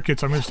repair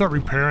kits. I'm going to start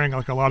repairing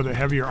like a lot of the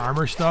heavier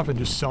armor stuff and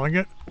just selling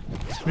it.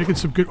 Making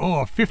some good...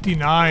 Oh, a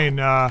 59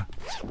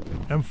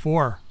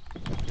 M4.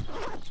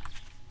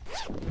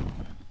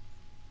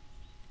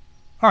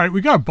 Alright,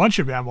 we got a bunch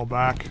of ammo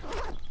back.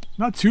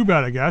 Not too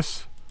bad, I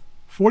guess.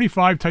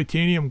 45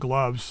 titanium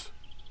gloves.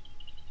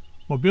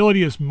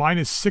 Mobility is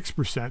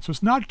 -6%, so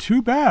it's not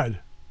too bad.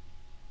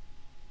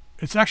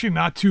 It's actually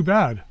not too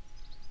bad.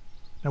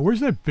 Now, where's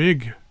that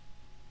big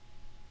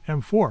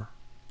M4?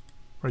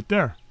 Right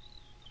there.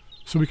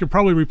 So we could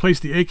probably replace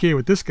the AK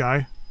with this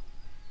guy.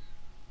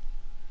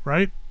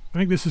 Right? I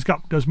think this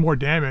does more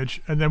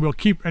damage, and then we'll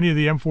keep any of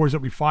the M4s that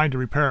we find to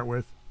repair it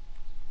with.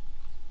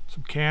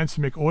 Some cans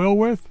to make oil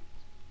with.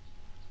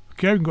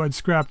 Okay, we can go ahead and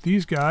scrap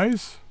these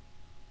guys.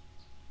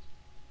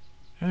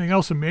 Anything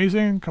else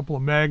amazing? A couple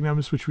of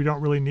magnums, which we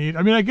don't really need.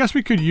 I mean, I guess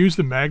we could use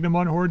the magnum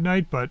on Horde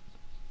Night, but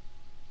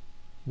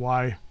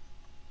why?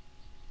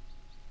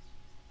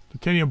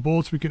 Titanium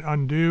bolts we can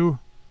undo.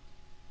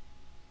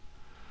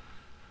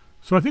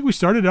 So I think we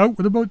started out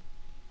with about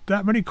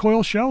that many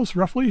coil shells,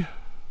 roughly.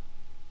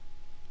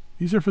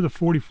 These are for the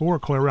 44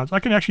 coil rounds. I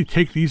can actually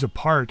take these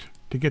apart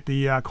to get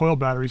the coil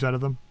batteries out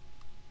of them.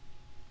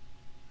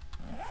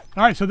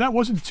 Alright, so that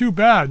wasn't too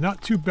bad.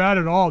 Not too bad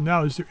at all.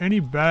 Now, is there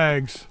any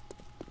bags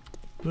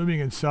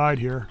living inside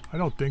here? I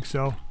don't think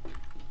so.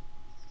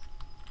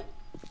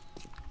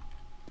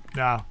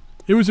 Nah.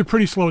 It was a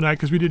pretty slow night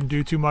because we didn't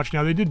do too much.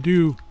 Now, they did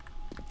do...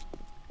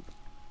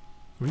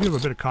 We do have a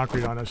bit of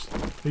concrete on us.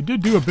 They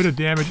did do a bit of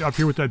damage up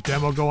here with that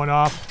demo going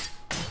off.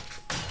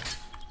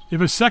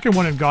 If a second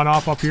one had gone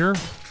off up here,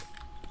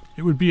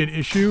 it would be an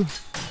issue.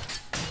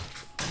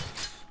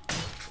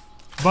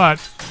 But,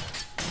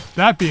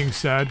 that being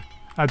said,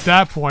 at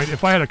that point,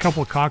 if I had a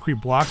couple of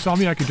concrete blocks on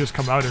me, I could just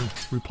come out and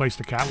replace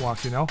the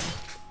catwalk, you know?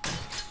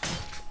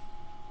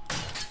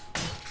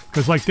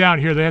 Because like down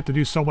here, they have to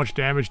do so much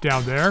damage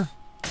down there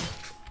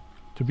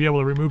to be able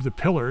to remove the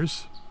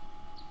pillars.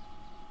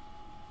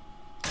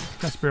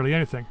 That's barely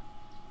anything.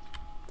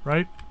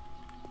 Right?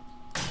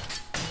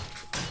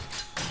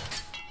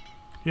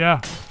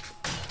 Yeah.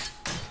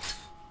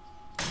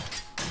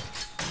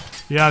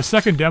 Yeah, a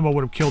second demo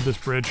would have killed this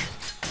bridge.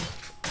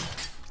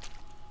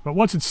 But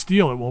once it's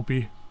steel, it won't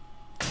be.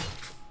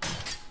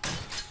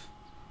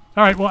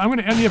 Alright, well, I'm going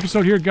to end the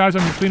episode here, guys.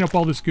 I'm going to clean up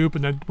all this goop,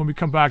 and then when we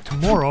come back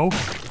tomorrow,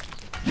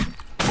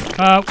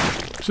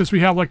 since we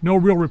have, like, no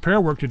real repair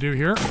work to do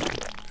here,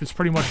 it's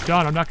pretty much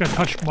done. I'm not going to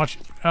touch much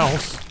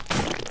else.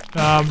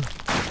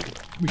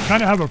 We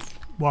kind of have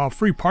a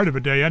free part of a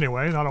day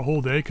anyway, not a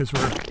whole day, because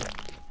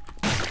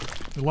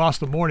we lost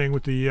the morning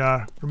with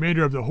the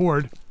remainder of the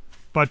horde.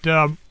 But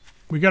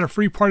we got a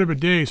free part of a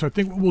day, so I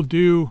think what we'll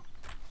do...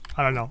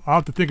 I don't know. I'll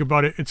have to think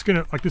about it. It's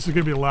gonna, like, this is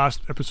gonna be the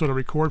last episode I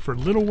record for a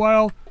little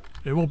while.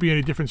 It won't be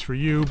any difference for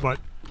you, but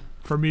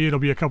for me, it'll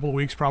be a couple of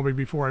weeks probably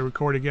before I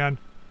record again.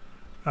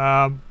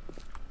 Yeah,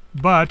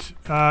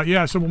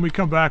 so when we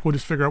come back, we'll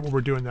just figure out what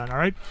we're doing then,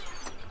 alright?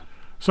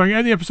 So I'm gonna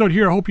end the episode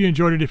here. I hope you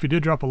enjoyed it. If you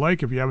did, drop a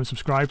like. If you haven't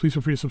subscribed, please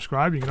feel free to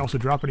subscribe. You can also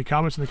drop any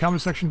comments in the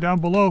comment section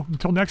down below.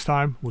 Until next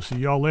time, we'll see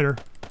you all later.